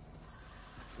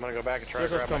 I'm gonna go back and try to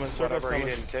Circle's grab coming, whatever circle's he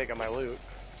coming. didn't take on my loot.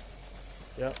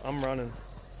 Yep, I'm running.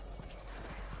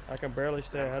 I can barely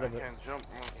stay ahead of I it. can't jump.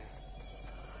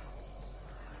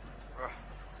 Ugh.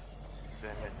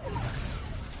 Damn it.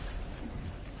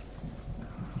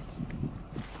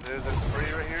 There's a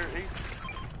tree right here, Ace.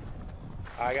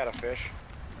 I got a fish.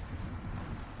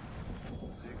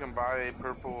 You can buy a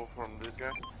purple from this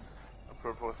guy. A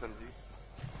purple SMG.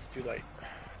 Too late.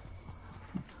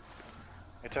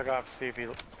 I took off to see if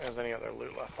there's any other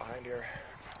loot left behind here.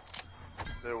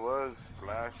 There was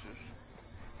flashes.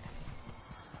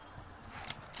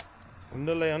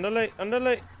 Underlay. You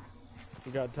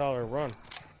gotta tell her to run.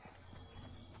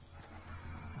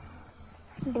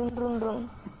 Run.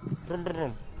 Brum, brum,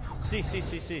 brum. See.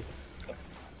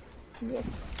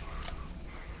 Yes.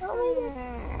 Oh my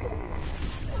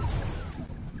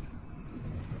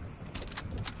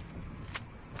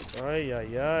god.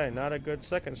 Ay, not a good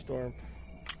second storm.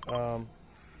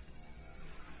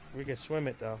 We can swim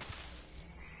it though.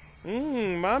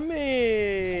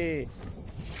 Mommy!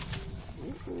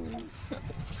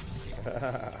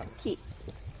 Kiss.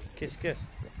 Kiss, kiss.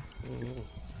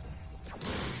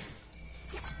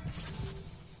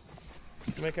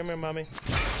 Come here, mommy.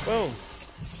 Boom.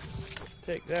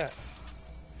 Take that.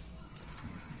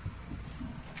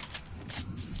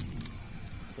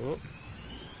 Oh.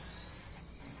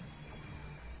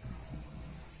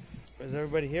 Is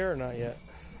everybody here or not yet?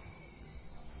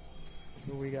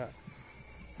 Who we got?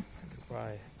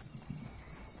 Fry.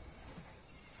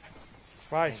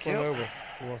 Fry, swim over.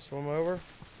 You want to swim over?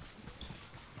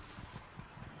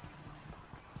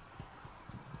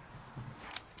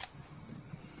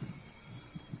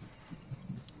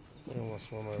 I don't want to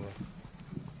swim over.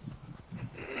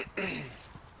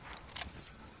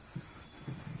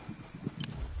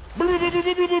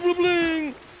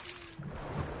 Bling!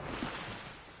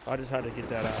 I just had to get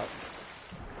that out.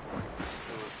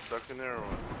 It was stuck in there or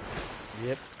what?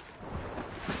 Yep.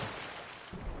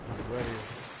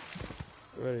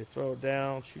 He's ready to throw it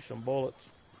down, shoot some bullets.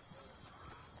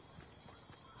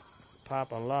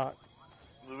 Pop and lock.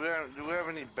 Do we have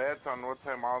any bets on what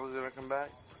time Otto's gonna come back?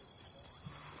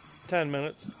 10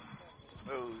 minutes.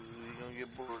 Oh, you gonna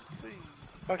get bored? See?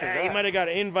 Fuck is He that? might have got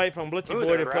an invite from Blitzy Ooh,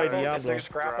 Boy the to play grapple- Diablo. Is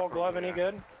the grapple glove any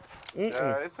good?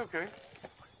 Yeah, it's okay.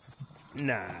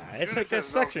 Nah, it's Shooter like that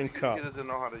says no, section cup. He doesn't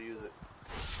know how to use it.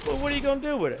 Well, what are you gonna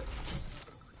do with it?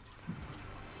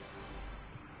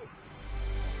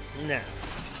 Nah.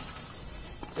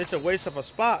 It's a waste of a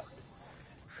spot.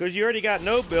 Because you already got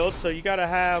no build, so you gotta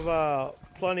have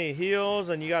plenty of heals,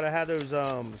 and you gotta have those,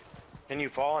 Can you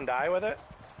fall and die with it?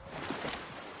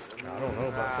 I don't know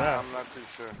about that. I'm not too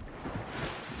sure.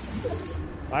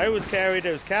 I always carry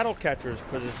those cattle catchers,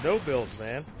 because there's no builds,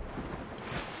 man.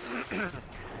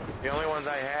 The only ones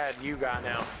I had, you got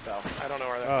now, so I don't know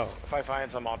where they're. Oh. If I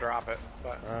find some, I'll drop it.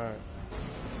 But Alright.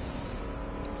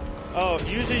 Oh,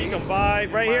 usually you can buy,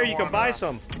 right here you can buy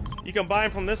some. You can buy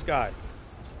them from this guy.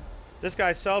 This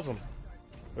guy sells them.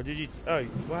 Or did you, oh,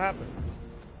 what happened?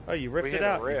 Oh, you ripped We it hit a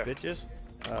out, you rift. bitches.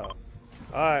 Oh.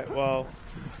 Alright, well,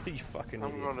 you fucking I'm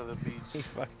idiot. going to the beach.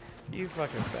 You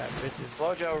fucking fat bitches.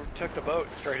 Flojo took the boat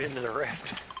straight into the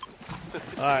rift.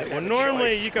 Alright, well had a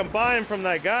normally choice. you can buy them from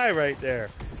that guy right there.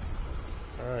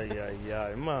 Ay, ay,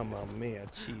 ay, mamma mia,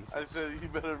 jeez. I said you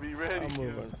better be ready. I'm 'cause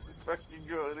moving. it's fucking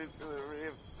going into the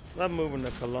rift. I'm moving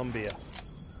to Colombia.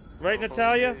 Right, Oh,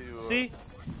 Natalia? there you are. See?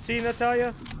 See,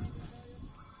 Natalia?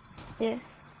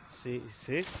 Yes. See?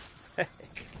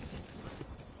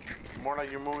 More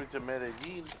like you're moving to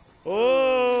Medellin.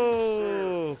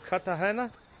 Oh,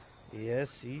 Cartagena? Yes,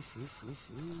 see.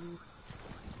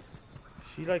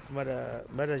 She likes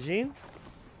Medellin?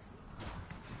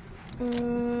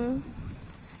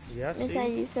 Yeah, Miss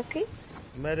see? is okay?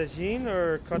 Medellin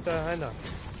or Cartagena?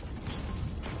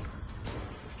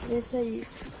 Miss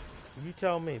is You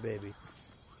tell me, baby.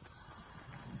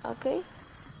 okay?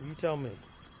 You tell me.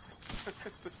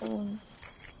 Um,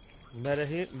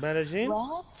 Medellin?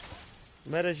 what?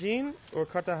 Medellin or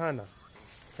Cartagena?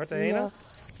 Cartagena?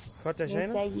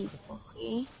 Cartagena? Miss is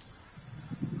okay?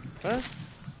 Huh?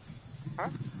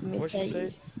 Miss What'd she say?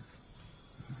 is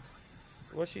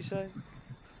What'd she say?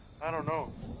 I don't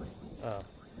know. Oh.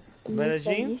 Miss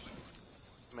Medellin? is,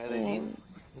 Medellin.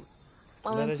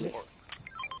 Medellin?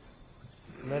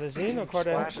 Medellin or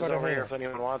Splash is over here Cartagena? if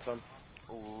anyone wants them.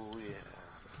 Oh yeah.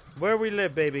 Where we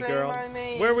live, baby Say girl? my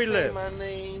name, Where we say live? my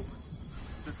name.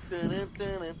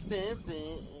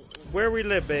 Where we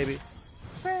live, baby?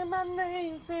 Say my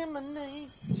name, say my name.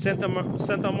 Santa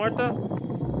Marta?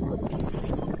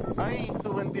 Ay, tu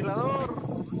ventilador.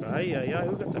 Ay, ay, ay,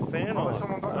 who got the fan Oh, on?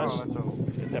 someone got Us. that's all.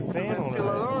 Get the Tu fan on. her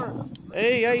ventilador. ass.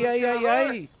 Hey, ay, ay, ay,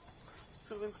 ay.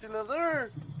 Tu ventilador.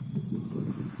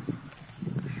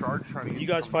 Shark trying to get You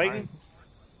guys from fighting? behind.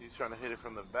 He's trying to hit it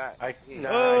from the back. Nah,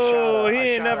 Oh, he I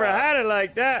ain't shot never a- had it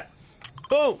like that.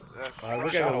 Boom. That's All right, we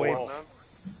shark gotta wait. wolf.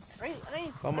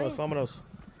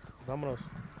 Vámonos.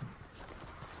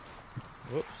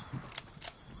 Whoops.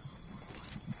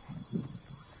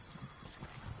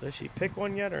 Does she pick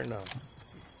one yet or no?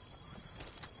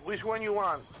 Which one you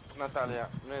want, Natalia?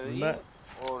 Medellin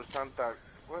or Santa?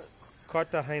 What?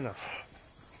 Cartagena.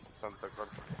 Santa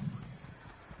Carta.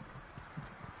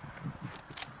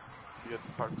 You have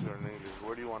to talk to her in English.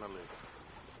 Where do you want to live?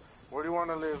 Where do you want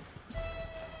to live?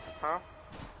 Huh?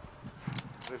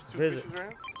 There's two Visit. fishes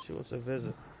around? She wants to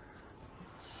visit.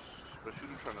 But she's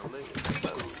trying to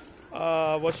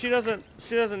live. Well, she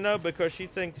doesn't know because she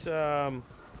thinks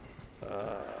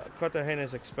Cartagena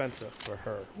is expensive for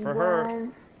her.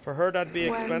 For her that'd be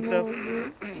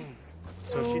expensive.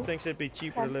 So she thinks it'd be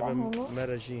cheaper to live in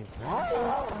Medellin.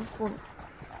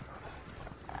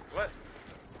 What?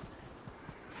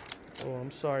 Oh,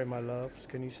 I'm sorry, my loves.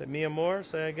 Can you say me more?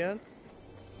 Say again.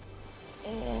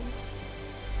 And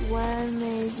 1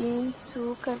 Medellin,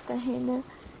 2 Cartagena,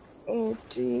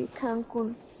 3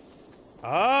 Cancun.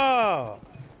 Ah,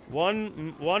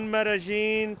 one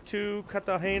Medellin, 2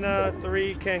 Cartagena,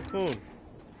 3 Cancun.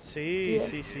 Sí, Yes.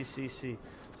 sí, sí, sí, sí.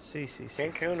 Sí, sí, sí.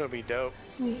 Cancun would be dope.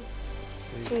 3.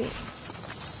 Sí. 3.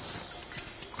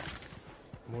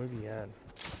 Muy bien.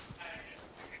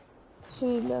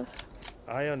 3, love.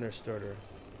 I understood her.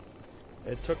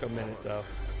 It took a minute though.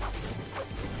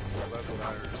 That's what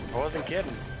I heard. I wasn't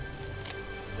kidding.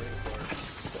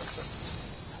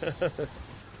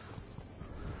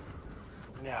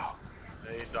 No.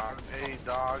 Hey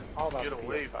dog, All about get the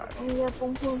away PS5. from me. Yeah,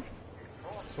 boom, boom.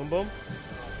 Boom boom.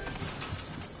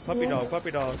 Puppy Yeah. dog,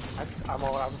 puppy dog. I've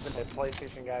been a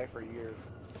PlayStation guy for years.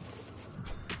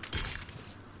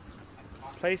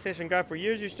 PlayStation guy for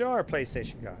years. You still are a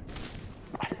PlayStation guy.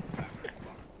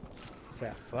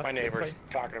 Fat fuck. My neighbor's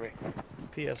talking to me.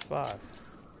 PS5.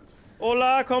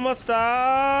 Hola, ¿cómo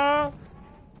está?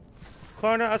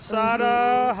 Carne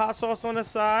asada, hot sauce on the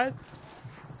side.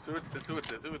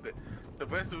 Súbete. ¿Te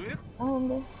puedes subir? ¿A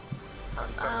dónde?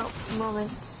 Un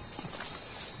momento.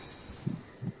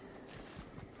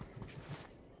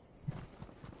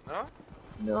 ¿No?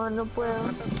 No, no puedo.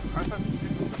 I thought you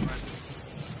could do the magic.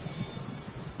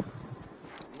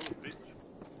 Move, bitch.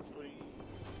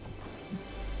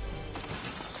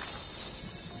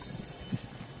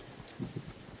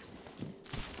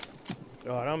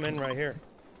 Oh, I'm in right here.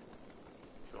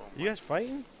 So, You guys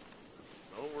fighting?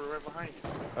 no, we're right behind you.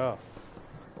 Oh.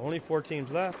 Only 4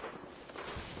 teams left.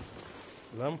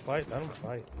 Let them fight, let them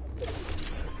fight.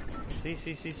 See.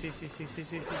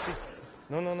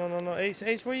 No.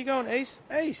 Ace, where you going? Ace.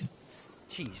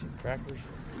 Cheese and crackers.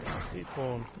 Keep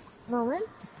pulling. Moment.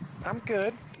 I'm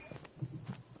good.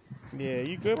 Yeah,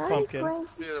 you good, Ay, pumpkin.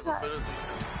 crazy Yeah, child. but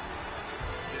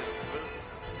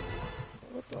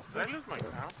What the did fuck? I lose my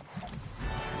crown?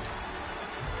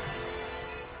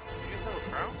 You guys have a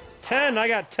crown? 10, I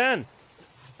got 10.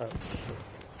 Oh, shit.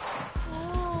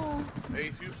 Ah. Hey,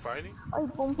 is you fighting? Ay,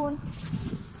 boom, boom.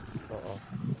 Uh-oh.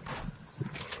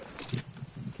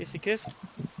 Kissy kiss?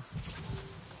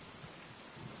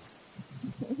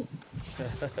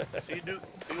 See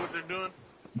what they're doing?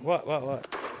 What?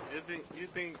 You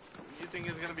think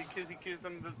it's gonna be kissy kiss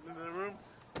in the room?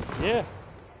 Yeah.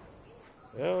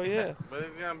 Hell yeah. But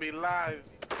it's gonna be live.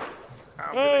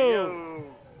 I'm Oh.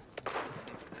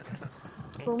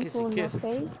 Boom, Kissy boom, kiss.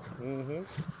 okay? Mm-hmm.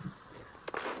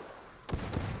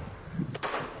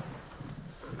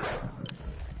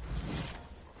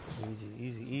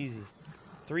 Easy.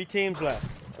 3 teams left.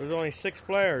 There's only 6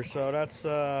 players, so that's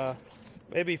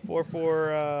maybe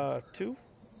 4-4-2.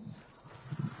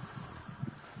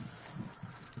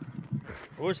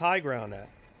 Where's high ground at?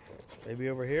 Maybe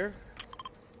over here?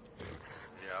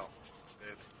 Yeah,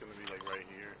 it's gonna be like right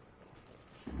here.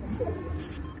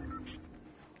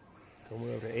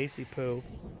 Coming over to AC Poo.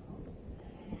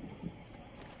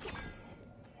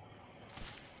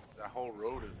 That whole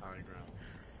road is high ground.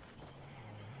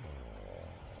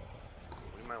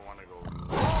 We might want to go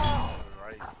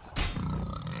right.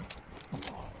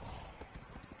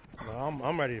 No,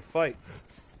 I'm ready to fight.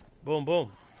 Boom,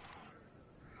 boom.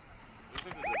 Looks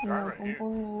like there's a guy No, right boom, here.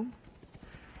 boom.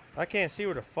 I can't see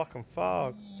with the fucking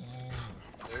fog.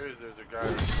 There's a guy.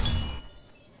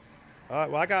 All right,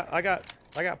 well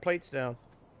I got plates down.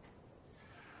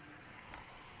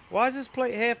 Why is this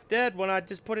plate half dead when I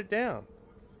just put it down?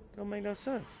 Don't make no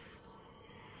sense.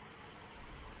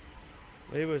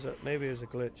 Maybe it was a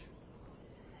glitch.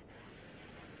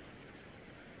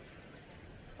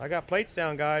 I got plates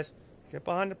down, guys. Get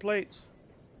behind the plates.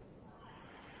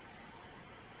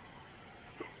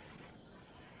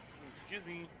 Excuse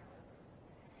me.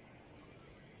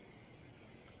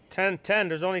 10.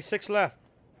 There's only 6 left.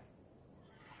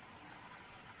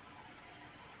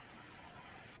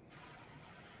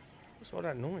 What's all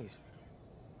that noise?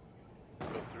 So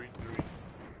 3-3.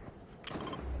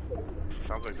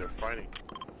 Sounds like they're fighting.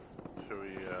 Should we,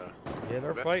 Yeah, they're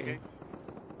investigate? fighting.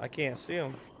 I can't see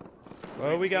them.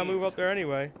 Well, we gotta move up there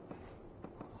anyway.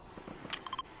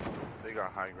 They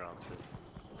got high ground too.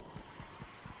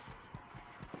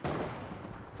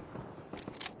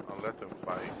 I'll let them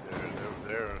fight.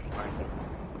 They're sniping.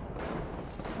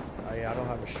 Oh yeah, I don't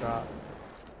have a shot.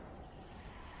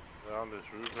 They're on this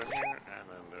roof right here, and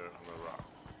then they're on the rock.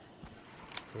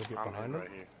 Can we get I'm behind them?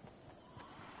 right here.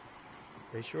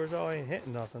 They sure as hell ain't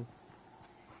hitting nothing.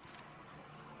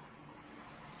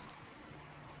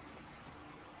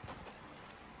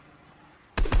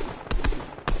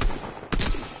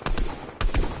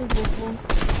 Boom, boom.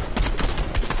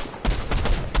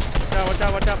 Watch out, watch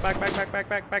out, watch out.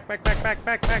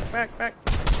 Back.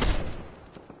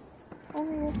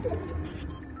 Oh,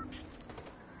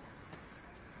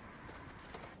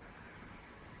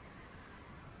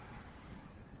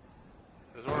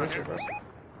 There's one right here.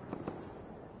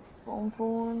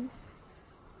 phone.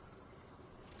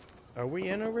 Are we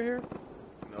in over here?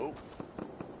 Nope.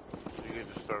 You guys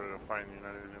just started a fight and you're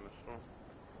not even in the storm.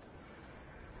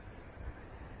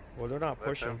 Well, they're not Let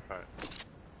pushing. them fight.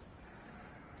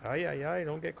 Aye,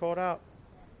 don't get caught out.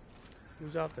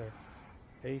 Who's out there?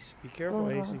 Ace, be careful, Oh,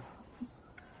 Acey.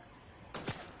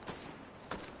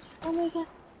 Oh my god.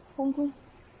 Phone.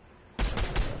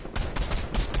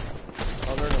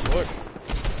 Oh, they're in the bush.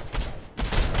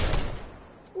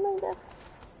 Oh my god.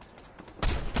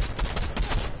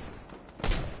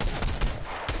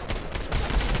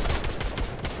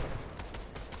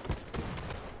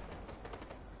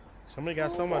 Somebody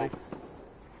got somebody.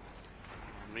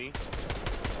 Me?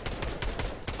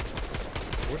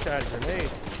 Wish I had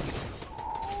grenades.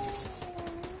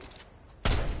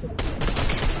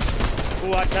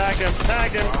 Ooh, I tagged him.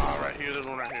 Ah, right here, there's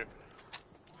one right here.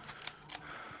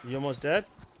 You almost dead?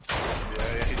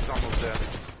 Yeah, he's almost dead.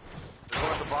 There's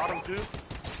one at the bottom, too.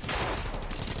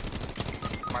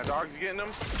 My dog's getting him.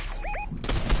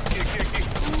 Kick.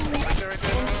 Right there.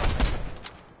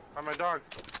 On my dog.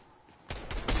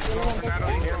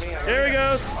 Here he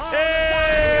goes.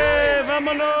 Hey,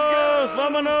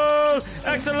 vámonos.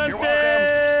 Excelente.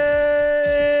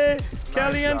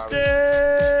 Caliente.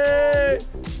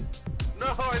 No,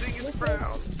 I didn't get the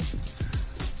crown.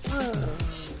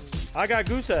 I got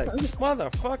goose egg.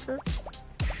 Motherfucker.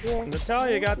 Yeah.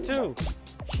 Natalia got 2.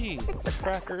 Jeez,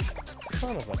 crackers.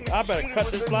 Son of a... I better cut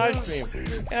this live stream.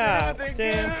 God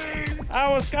damn. I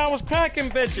was cracking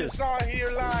bitches. Saw here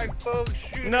live, folks.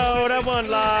 No, that wasn't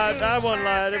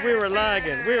live. We were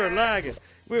lagging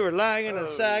and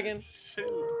sagging.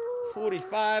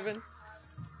 45ing.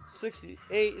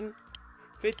 68ing.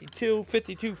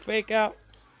 52 fake out.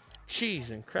 Cheese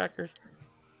and crackers.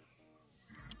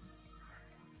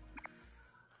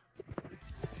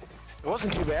 It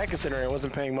wasn't too bad considering I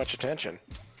wasn't paying much attention.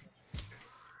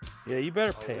 Yeah, you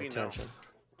better pay we know. attention.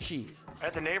 Jeez. I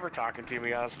had the neighbor talking to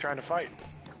me. I was trying to fight.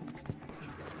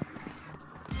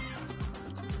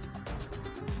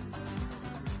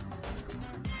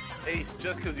 Ace,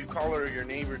 just because you call her your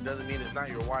neighbor doesn't mean it's not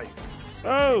your wife.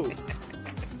 Oh!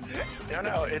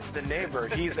 No, it's the neighbor.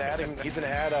 He's gonna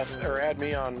add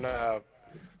me on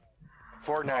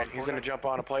Fortnite. He's gonna jump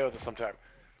on and play with us sometime.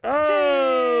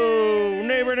 Oh!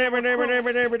 Neighbor.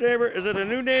 Is it a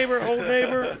new neighbor, old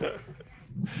neighbor?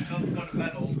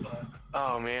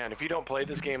 Oh man, if you don't play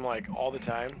this game like all the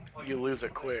time, you lose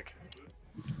it quick.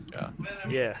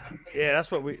 Yeah. Yeah,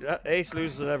 that's what Ace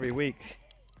loses every week.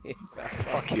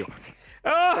 Fuck you.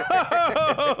 Oh!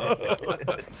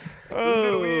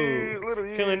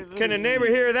 Can the neighbor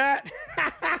hear that?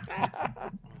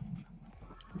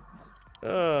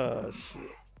 Oh shit!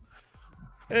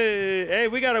 Hey,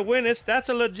 we gotta win. That's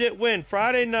a legit win.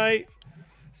 Friday night,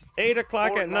 8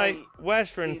 o'clock at night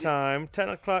Western time, 10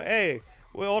 o'clock. Hey,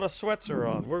 all the sweats are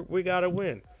on. We gotta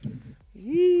win.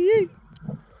 Yee.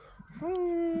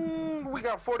 We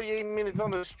got 48 minutes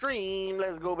on the stream.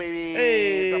 Let's go, baby.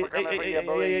 Hey.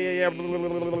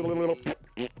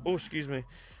 Yeah. Oh, excuse me.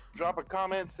 Drop a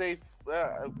comment. Say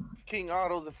King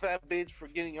Otto's a fat bitch for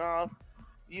getting off.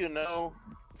 You know.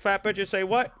 Fat bitches say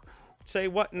what? Say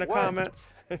what in the What? comments?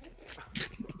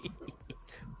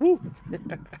 Woo.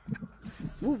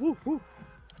 Woo.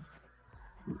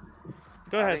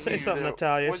 Go ahead, say something,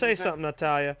 Natalia. Say something,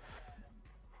 Natalia.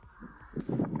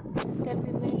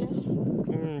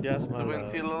 Yes, my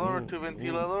love. Tu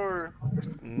ventilador.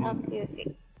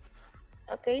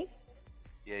 Okay.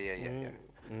 Yeah.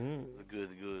 Good.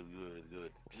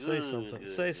 Say something.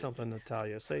 Say something,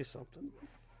 Natalia. Say something.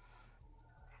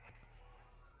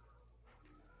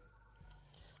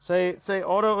 Say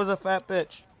Otto is a fat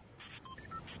bitch.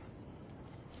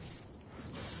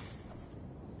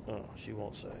 Oh, she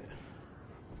won't say it.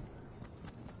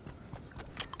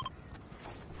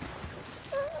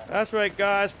 That's right,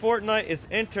 guys. Fortnite is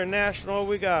international.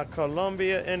 We got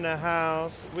Colombia in the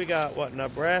house. We got,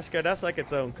 Nebraska? That's like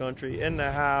its own country in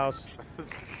the house.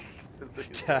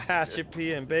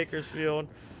 Tehachapi and Bakersfield.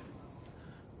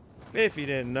 If you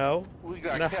didn't know. We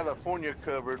got California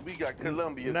covered. We got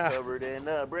Colombia covered. And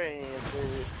Nebraska.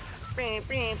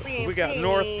 We got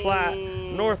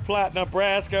North Platte,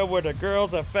 Nebraska, where the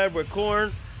girls are fed with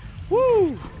corn.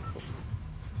 Woo!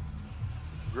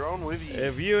 Grown with you.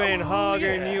 If you ain't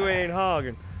hogging, you ain't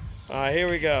hogging. All right, here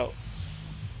we go.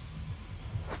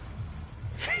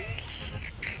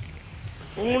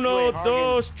 Uno,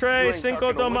 dos, tres, ain't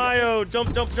cinco talking to de women. mayo.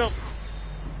 Jump, jump, jump.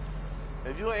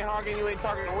 If you ain't honking, you ain't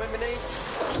talking to women, eh?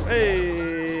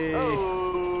 Hey.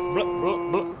 Oh. Blup,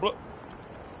 blup, blup, blup.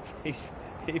 He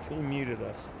muted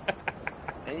us.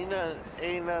 Ain't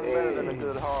nothing better than a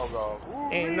good hog off.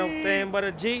 Ain't no thing but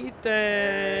a G thing.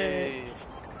 Hey,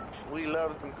 we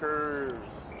love some curves.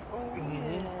 Oh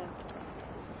Mhm. yeah.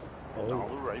 Oh All the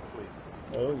yeah. right places.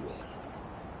 Oh yeah.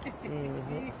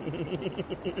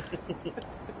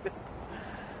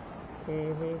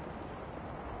 Mhm.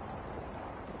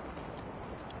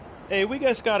 Hey, we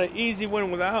just got an easy win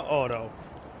without auto.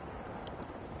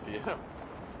 Yeah.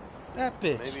 That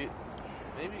bitch.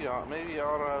 Maybe y'all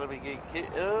know how to get hit.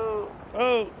 Oh.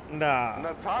 Oh, nah.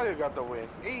 Natalia got the win.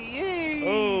 Hey.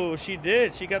 Oh, she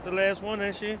did. She got the last one,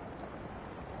 didn't she?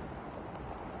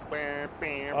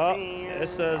 Oh, it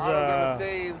says, I was gonna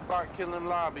say it's bot killing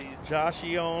lobbies.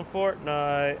 Joshy on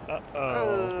Fortnite.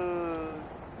 Uh-oh.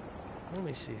 Let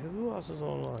me see. Who else is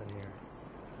online here?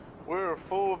 We're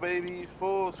full, baby.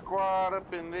 Full squad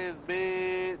up in this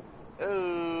bed.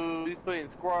 Oh, he's playing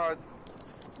squads.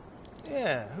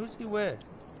 Yeah, who's he with?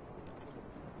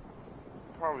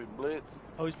 Probably Blitz.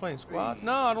 Oh, he's playing squad?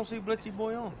 No, I don't see Blitzy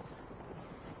Boy on.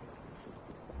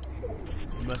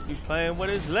 He must be playing with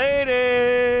his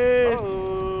ladies.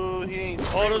 Oh, he ain't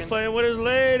Auto's streaming. playing with his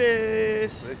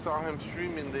ladies. They saw him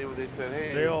streaming. They said,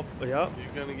 hey, They all, yep.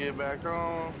 you're gonna get back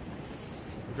on.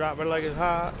 Drop it like it's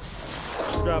hot.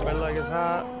 Drop it like it's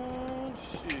hot. Oh,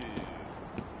 shoot.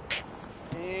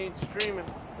 He ain't streaming.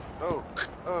 Oh.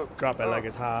 Drop it like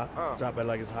it's hot. Drop it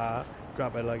like it's hot.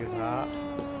 Drop it like it's hot.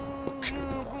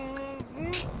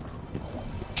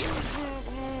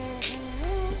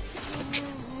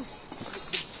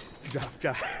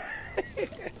 Drop.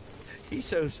 He's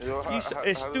so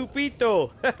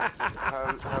estupito.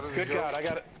 Good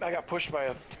God, I got pushed by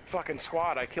a fucking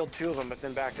squad. I killed 2 of them, but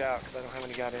then backed out because I don't have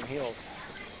any goddamn heals.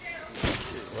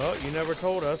 Well, you never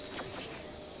told us.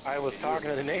 I was talking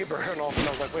to the neighbor, and all of a sudden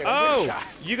I was like, wait, oh,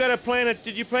 you gotta plant it.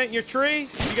 Did you plant your tree?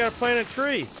 You gotta plant a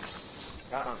tree.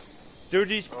 Through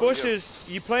these bushes,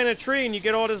 you plant a tree and you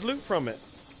get all this loot from it.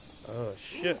 Oh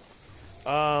shit.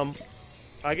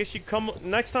 I guess you come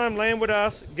next time, land with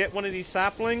us, get one of these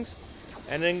saplings,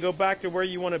 and then go back to where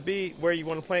you want to be, where you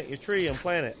want to plant your tree, and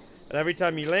plant it. And every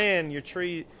time you land, your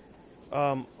tree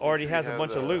already has a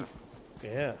bunch of loot.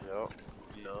 Yeah. Yep.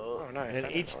 Oh, nice.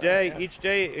 And each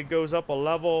day it goes up a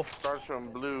level. Starts from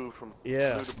blue,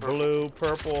 blue,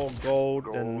 purple, gold,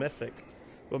 and mythic.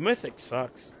 But mythic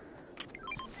sucks.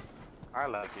 I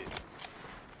like it.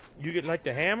 You get like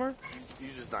the hammer? You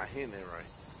just not hitting it right.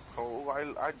 Oh,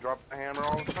 I drop the hammer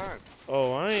all the time.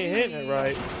 Oh, I ain't hitting it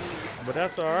right, but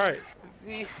that's all right.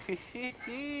 I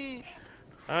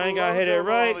ain't gotta hit it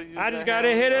right. I just gotta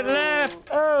hit it left.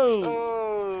 Oh.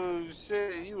 Oh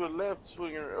shit! You a left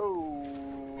swinger.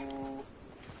 Oh.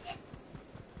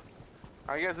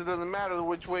 I guess it doesn't matter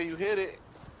which way you hit it,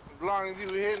 as long as you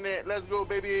hitting it. Let's go,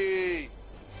 baby.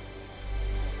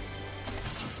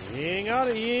 You ain't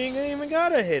even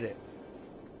gotta hit it.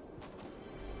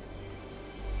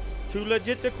 Too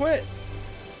legit to quit.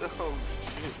 Oh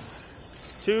shit.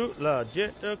 Too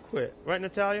legit to quit. Right,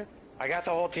 Natalia? I got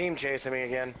the whole team chasing me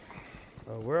again.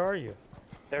 Where are you?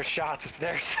 Their shots,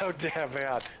 they're so damn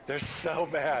bad. They're so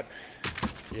bad.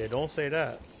 Yeah, don't say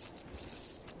that.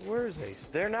 Where is Ace?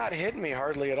 They're not hitting me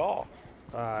hardly at all.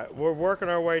 Alright, we're working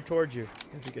our way towards you.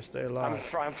 If you can stay alive.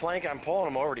 I'm flanking, I'm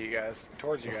pulling them over to you guys.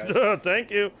 Towards you guys.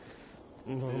 Thank you.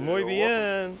 Muy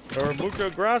bien. Or mucho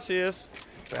gracias.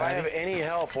 If I have any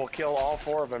help, we'll kill all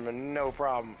 4 of them and no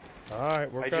problem.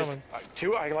 Alright, we're coming.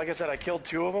 Like I said, I killed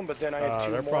 2 of them, but then I had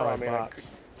 2 they're more on probably me. Bots.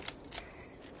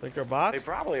 Think they're bots? They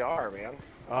probably are, man.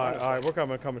 Alright, we're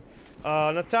coming.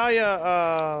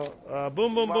 Natalia,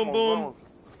 boom, boom, boom, boom.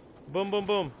 Boom, boom,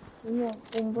 boom. Yeah,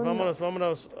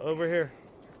 Vámonos, over here.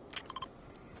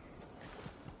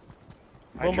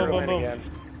 Boom, boom, boom. Again.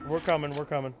 We're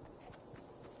coming.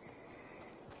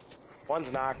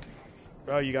 One's knocked.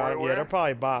 Oh, you got it? Yeah, they're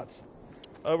probably bots.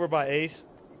 Over by Ace.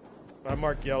 I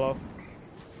marked yellow.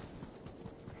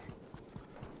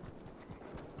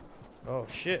 Oh,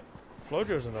 shit.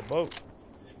 Flojo's in a boat.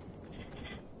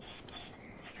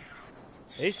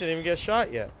 Ace didn't even get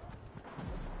shot yet.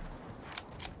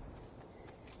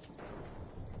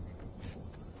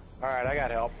 Alright, I got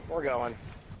help. We're going.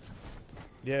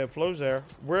 Yeah, Flo's there.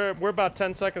 We're about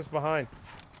 10 seconds behind.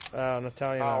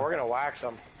 Natalia. Oh, we're gonna wax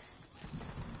them.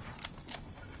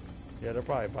 Yeah, they're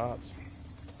probably bots.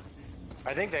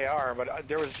 I think they are, but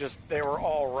they were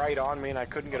all right on me and I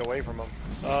couldn't get away from them.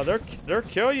 They'll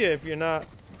kill you if you're not.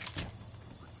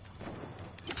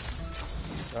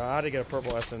 I had to get a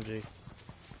purple SMG.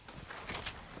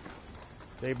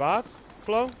 They bots,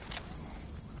 Flo?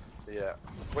 Yeah.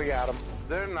 We got them.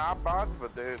 They're not bots,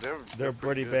 but They're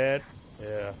pretty good. bad.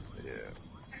 Yeah. Yeah.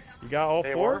 You got all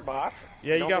They four? were bots.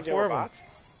 Yeah, you don't got think they 4 were of them. bots?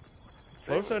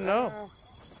 Flo said no.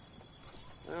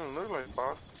 They don't look like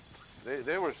bots.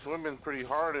 They were swimming pretty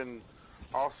hard and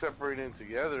all separating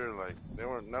together. Like they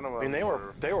weren't. None of them. I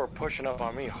mean, they were pushing up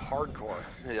on me hardcore.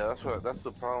 Yeah, that's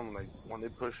the problem. Like when they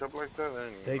push up like that,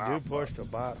 They do not push bots. the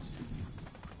bots.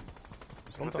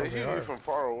 But Sometimes they they hit you are. from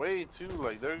far away too.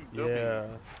 Like they'll Yeah.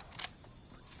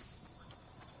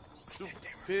 be two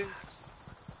pigs.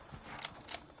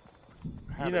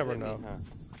 You never know.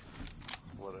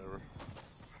 Whatever.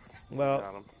 Well,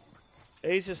 Got 'em.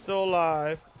 Ace is still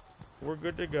alive. We're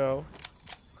good to go.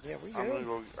 Yeah, we I'm good.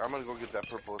 gonna go get that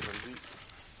purple SMG.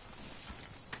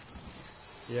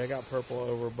 Yeah, I got purple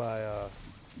over by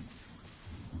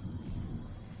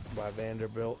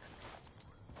Vanderbilt.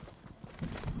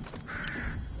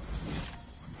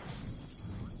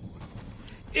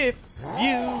 If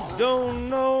you don't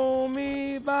know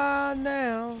me by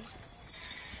now,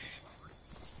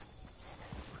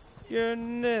 you're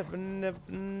never, never,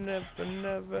 never,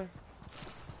 never.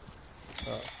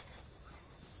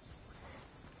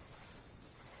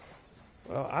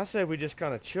 Well, I said we just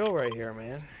kind of chill right here,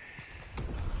 man.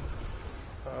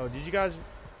 Oh, did you guys?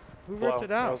 Who ripped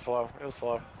it out? It was Flo. It was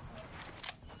Flo.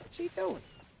 What's he doing?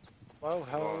 Flo,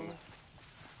 hello.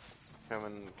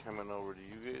 Coming over to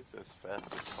you guys as fast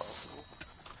as possible.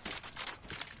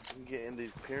 I'm getting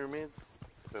these pyramids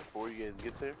before you guys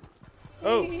get there.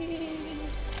 Oh,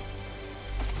 he's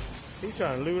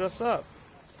trying to loot us up.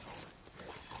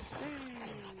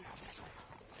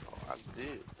 Oh, I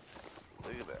did.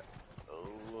 Look at that.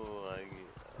 Oh, I get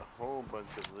a whole bunch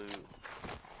of loot.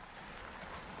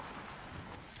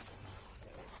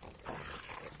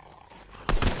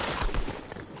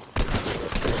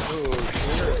 Ooh,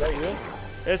 Shooter, is that you?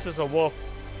 This is a wolf.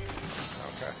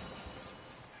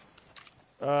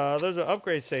 Okay. There's an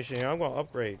upgrade station here. I'm gonna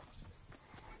upgrade.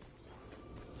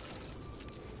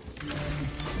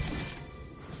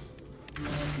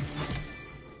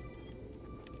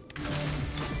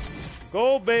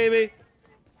 Go, baby.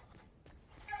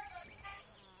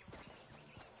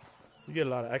 You get a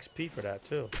lot of XP for that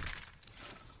too.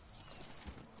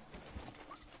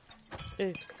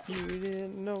 If you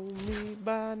didn't know me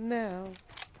by now.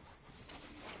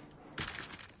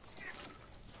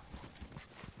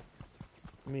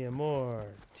 Mi amor,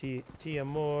 T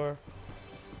amor,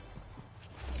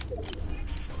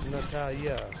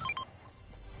 Natalia.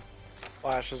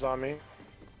 Flash is on me.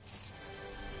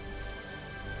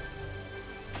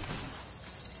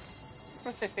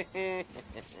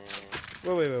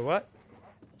 Wait, what?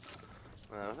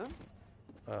 Nothing?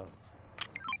 Oh.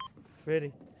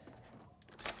 Fitty.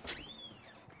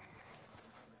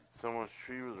 So much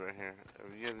trees right here.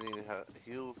 If you guys need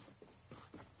heals,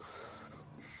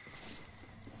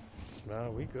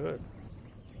 No, we good.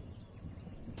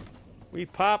 We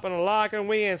popping and locking.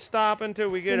 We ain't stopping till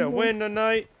we get a win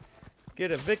tonight.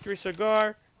 Get a victory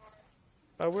cigar.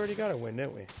 Oh, we already got a win,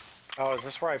 didn't we? Oh, is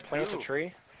this where I plant the Ooh.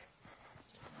 tree?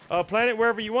 Plant it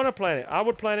wherever you want to plant it. I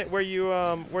would plant it where you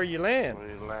land. where you land.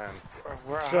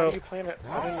 How So- do you plant it?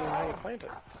 I didn't even know how you plant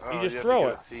it. Oh, just have throw to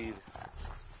it. get a seed.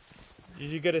 Did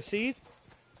you get a seed?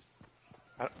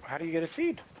 How do you get a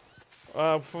seed?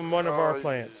 From one of our Oh,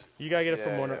 plants. You gotta get it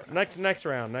from yeah, one. yeah.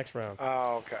 Next round.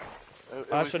 Oh, okay. If we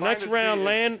So find next a round,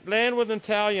 tree, land with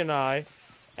Natalia and I,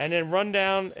 and then run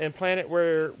down and plant it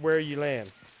where you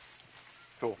land.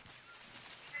 Cool.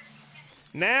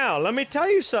 Now, let me tell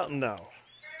you something though.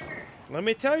 Let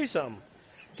me tell you something.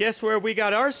 Guess where we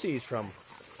got our seeds from?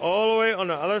 All the way on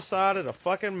the other side of the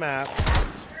fucking map.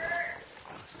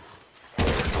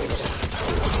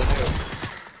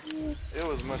 it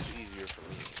was much easier for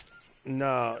me.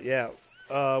 No, yeah.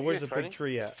 Where's guys the fighting? big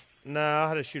tree at? No, I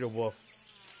had to shoot a wolf.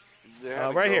 They had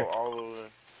to right go here. all the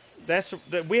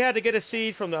way. We had to get a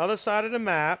seed from the other side of the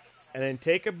map, and then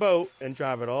take a boat and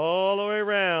drive it all the way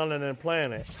around, and then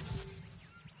plant it.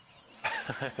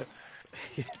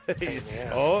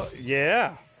 Yeah. Oh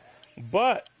yeah,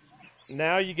 but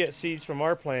now you get seeds from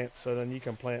our plant, so then you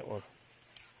can plant one.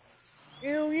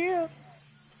 Hell yeah.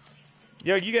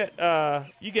 Yo, you get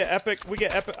epic.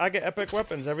 I get epic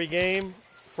weapons every game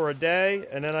for a day,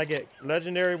 and then I get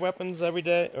legendary weapons every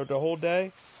day or the whole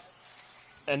day.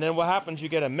 And then what happens? You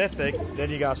get a mythic, then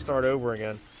you gotta start over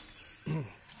again.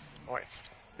 Nice.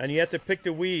 And you have to pick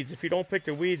the weeds. If you don't pick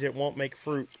the weeds, it won't make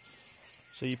fruit.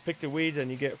 So you pick the weeds and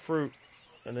you get fruit,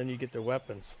 and then you get the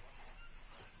weapons.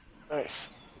 Nice.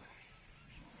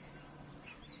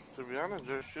 To be honest,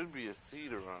 there should be a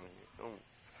seed around here.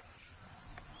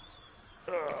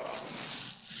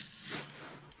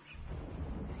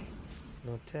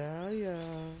 gonna tell ya.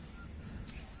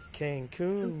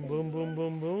 Cancun, boom, boom,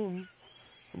 boom, boom.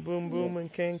 Boom, boom in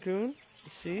Cancun. You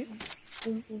see?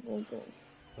 Boom, boom, boom, boom.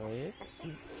 Oh, yeah?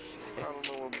 I don't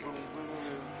know what boom boom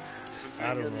is.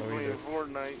 I don't know playing either.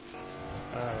 Fortnite.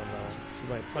 I don't know. She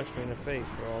might punch me in the face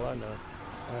for all I know.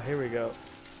 Here we go.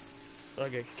 I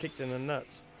get kicked in the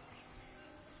nuts.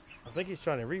 I think he's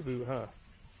trying to reboot, huh?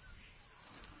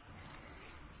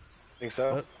 Think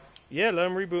so? Yeah, let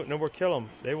him reboot and then we'll kill him.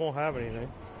 They won't have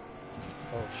anything.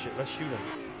 Oh shit, let's shoot him.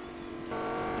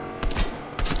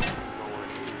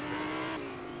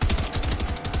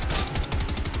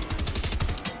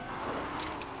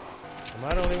 Am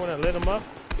I the only one that lit him up?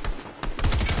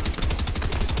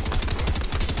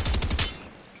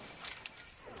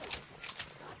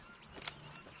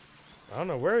 I don't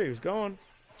know where he was going.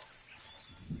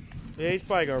 Yeah, he's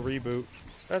probably gonna reboot.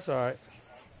 That's alright.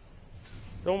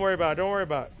 Don't worry about it, don't worry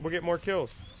about it. We'll get more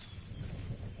kills.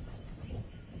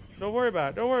 Don't worry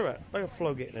about it, don't worry about it. Look at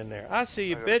Flo getting in there. I see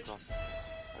you, bitch.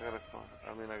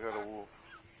 I got a wolf.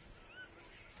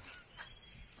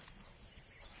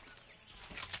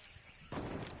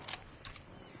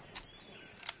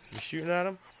 You shooting at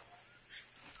him?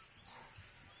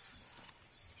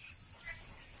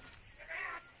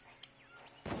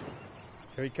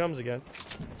 Here he comes again.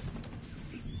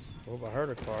 Oh, I heard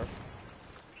a car.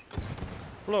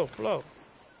 Flo, Flo.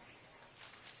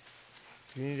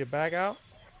 You need to back out?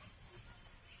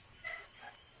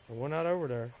 We're not over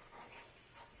there.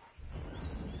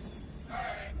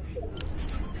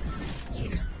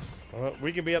 Well,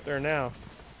 we can be up there now.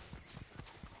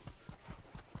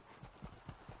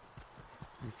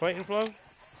 You fighting, Flo?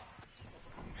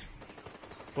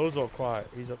 Flo's all quiet.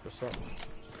 He's up to something.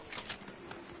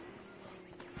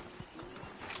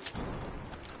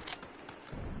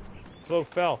 Flo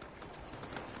fell.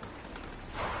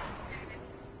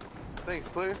 Thanks,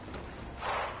 player.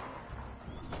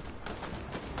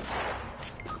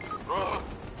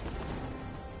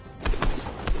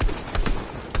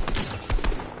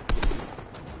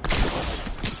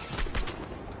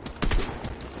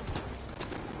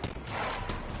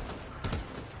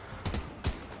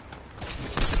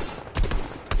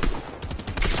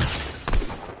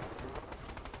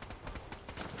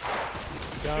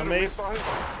 Got him, Ace.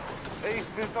 Ace,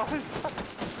 missed on his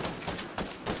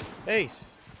Ace.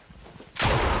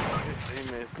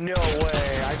 He missed. No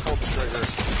way, I pulled the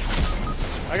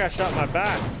trigger. I got shot in my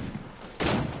back.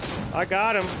 I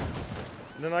got him.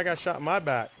 And then I got shot in my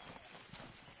back.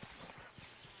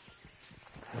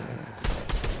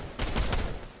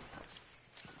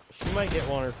 She might get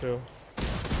one or two.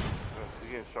 He's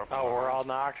getting shot from Oh, we're behind. all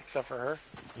knocked except for her?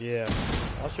 Yeah.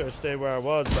 I should have stayed where I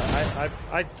was, but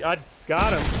I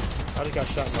got him. I just got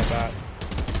shot in my back.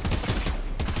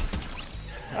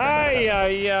 Ay,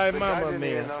 ay, ay, The guy mamma didn't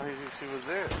even mia. know she was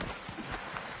there.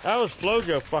 That was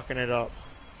Flojo fucking it up.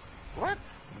 What?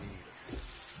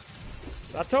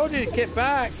 I told you to get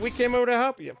back. We came over to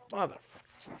help you. Motherfucker.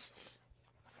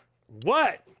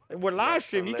 What? We're live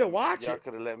stream. You can watch Y'all it.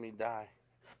 could have let me die.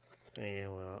 Yeah,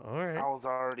 well, alright. I was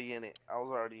already in it.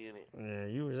 Yeah,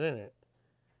 you was in it.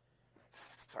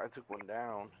 I took one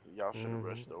down. Y'all should have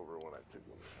rushed over when I took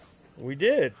one down. We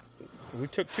did. We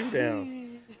took two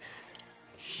down.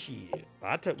 Shit.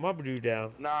 I took my dude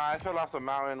down. Nah, I fell off the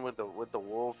mountain with the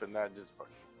wolf, and that just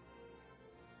fucking.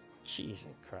 Cheese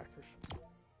and crackers.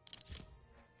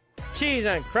 Cheese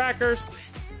and crackers.